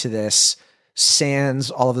reacted to this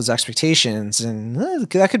sans all of those expectations, and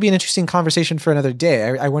that could be an interesting conversation for another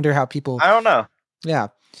day. I wonder how people. I don't know. Yeah,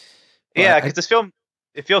 because this film,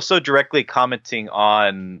 it feels so directly commenting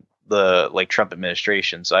on the Trump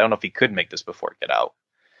administration. So I don't know if he could make this before Get Out.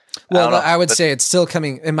 Well, I would say it's still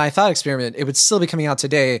coming. In my thought experiment, it would still be coming out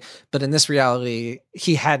today, but in this reality,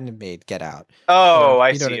 he hadn't made Get Out. Oh,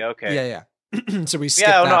 I see. Okay. Yeah. So we skipped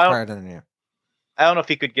that part. I don't know if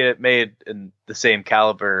he could get it made in the same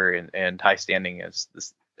caliber and high standing as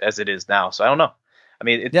it is now. So I don't know.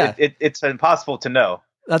 It's impossible to know.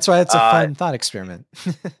 That's why it's a fun thought experiment.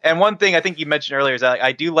 And one thing I think you mentioned earlier is that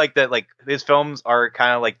I do like that, like, his films are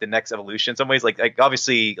kind of like the next evolution in some ways. Like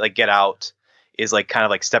obviously, like Get Out is like kind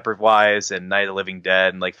of like Stepford and Night of the Living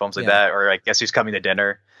Dead and like films like that, or I Guess Who's Coming to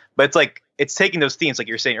Dinner. But it's like it's taking those themes like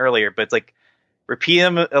you were saying earlier, but it's like repeat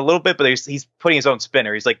them a little bit, but he's putting his own spin,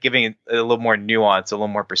 or he's like giving it a little more nuance, a little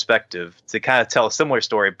more perspective to kind of tell a similar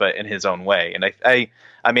story, but in his own way. And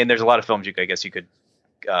I mean, there's a lot of films I guess you could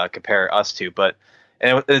compare us to, but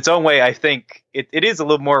in its own way, I think it is a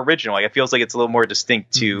little more original. Like, it feels like it's a little more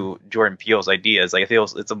distinct to Jordan Peele's ideas. Like, it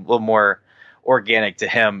feels it's a little more organic to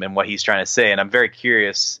him and what he's trying to say. And I'm very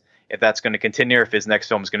curious if that's going to continue, or if his next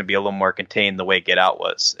film is going to be a little more contained the way Get Out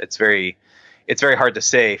was. It's very hard to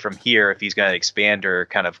say from here if he's going to expand or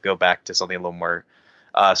kind of go back to something a little more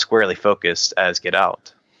squarely focused as Get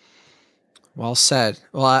Out. Well said.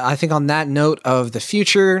 Well, I think on that note of the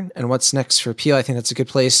future and what's next for Peele, I think that's a good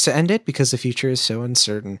place to end it because the future is so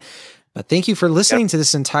uncertain. But thank you for listening to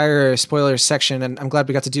this entire spoiler section, and I'm glad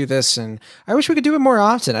we got to do this, and I wish we could do it more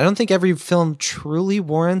often. I don't think every film truly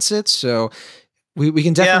warrants it, so we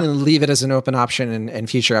can definitely leave it as an open option in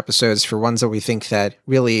future episodes for ones that we think that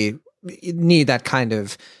really need that kind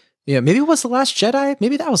of, maybe it was The Last Jedi.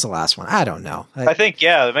 Maybe that was the last one. I don't know. I think,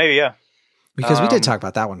 maybe. Because we did talk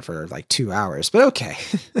about that one for like 2 hours, but okay.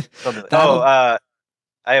 I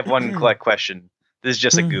have one question. This is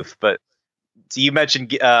just a goof, but so you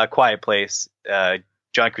mentioned Quiet Place,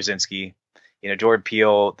 John Krasinski, Jordan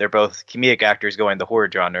Peele. They're both comedic actors going the horror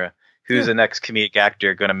genre. Who's the next comedic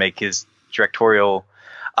actor going to make his directorial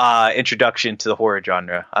introduction to the horror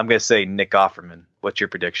genre? I'm going to say Nick Offerman. What's your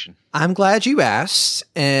prediction? I'm glad you asked.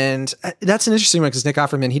 And that's an interesting one because Nick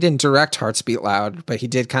Offerman, he didn't direct Hearts Beat Loud, but he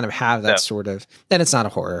did kind of have that sort of, and it's not a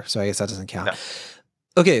horror, so I guess that doesn't count.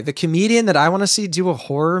 No. Okay, the comedian that I want to see do a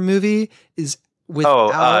horror movie is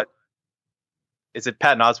without... Is it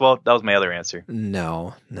Patton Oswalt? That was my other answer.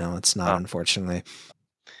 No, it's not, unfortunately.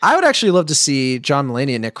 I would actually love to see John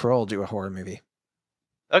Mulaney and Nick Kroll do a horror movie.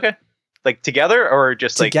 Okay. Like together or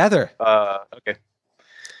just together? Okay.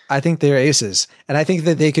 I think they're aces. And I think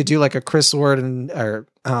that they could do like a Chris Lord or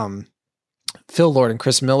Phil Lord and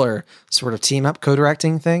Chris Miller sort of team up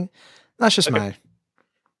co-directing thing. That's just my...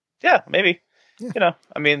 Yeah, maybe. Yeah.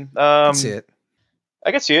 I mean... I can see it.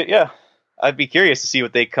 I can see it, yeah. I'd be curious to see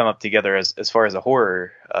what they come up together as far as the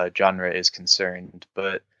horror genre is concerned.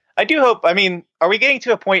 But I do hope... I mean, are we getting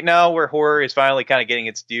to a point now where horror is finally kind of getting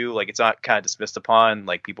its due? Like, it's not kind of dismissed upon?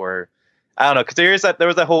 Like, people are... I don't know, because there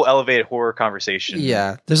was that whole elevated horror conversation.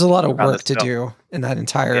 Yeah, there's a lot of work to do in that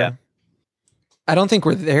entire... Yeah. I don't think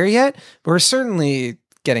we're there yet, but we're certainly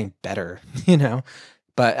getting better,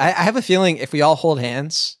 But I have a feeling if we all hold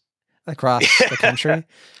hands across the country,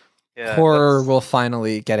 horror will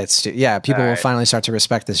finally get its... people will finally start to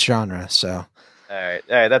respect this genre, so... All right,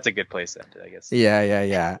 that's a good place then, I guess.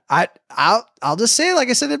 Yeah. I'll just say, like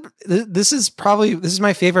I said, this is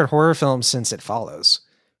my favorite horror film since It Follows.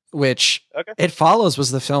 Which It Follows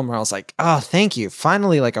was the film where I was like, oh, thank you.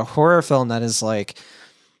 Finally, like a horror film that is like,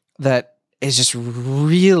 that is just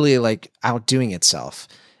really like outdoing itself.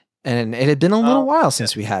 And it had been a little while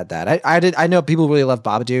since we had that. I know people really love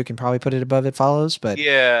Babadook and probably put it above It Follows, but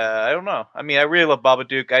yeah, I don't know. I mean, I really love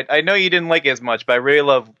Babadook. I know you didn't like it as much, but I really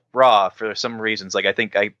love Raw for some reasons. Like, I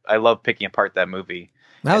think I love picking apart that movie.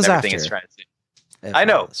 That was everything after. It's trying to do. I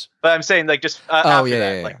know, but I'm saying like just after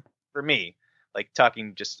that, like for me. Like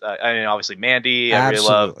talking just, I mean, obviously Mandy, I really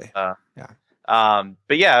love. But I'm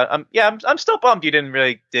still bummed you didn't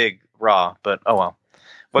really dig Raw, but oh well.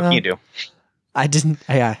 What can you do? I didn't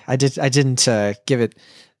give it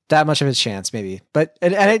that much of a chance, maybe. But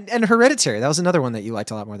and Hereditary, that was another one that you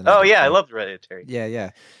liked a lot more than I did. I loved Hereditary.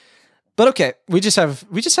 Yeah. But okay, we just have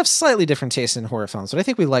slightly different tastes in horror films, but I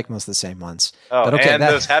think we like most of the same ones. Oh, but okay, and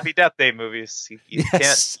those Happy Death Day movies. You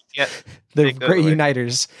can't they're great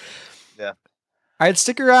uniters. Yeah. All right,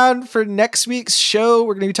 stick around for next week's show.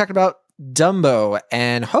 We're going to be talking about Dumbo,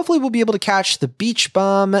 and hopefully we'll be able to catch The Beach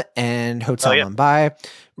Bum and Hotel Mumbai.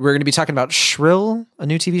 We're going to be talking about Shrill, a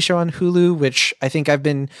new TV show on Hulu, which I think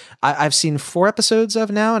I've seen 4 episodes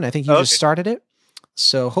of now, and I think you just started it.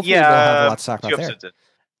 So hopefully we'll have a lot to talk about there.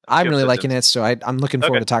 I'm really liking it, so I'm looking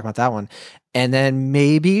forward to talking about that one. And then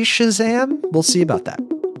maybe Shazam. We'll see about that.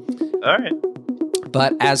 All right.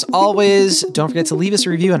 But as always, don't forget to leave us a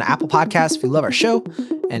review on Apple Podcasts if you love our show,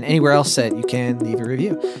 and anywhere else that you can leave a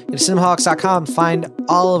review. Go to cinemaholics.com, find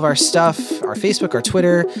all of our stuff, our Facebook, our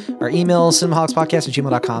Twitter, our email,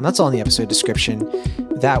 cinemaholics@gmail.com. That's all in the episode description.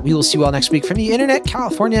 With that, we will see you all next week. From the Internet,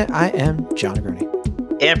 California, I am John Negroni.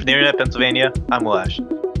 And from the Internet, Pennsylvania, I'm Will Ash.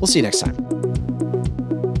 We'll see you next time.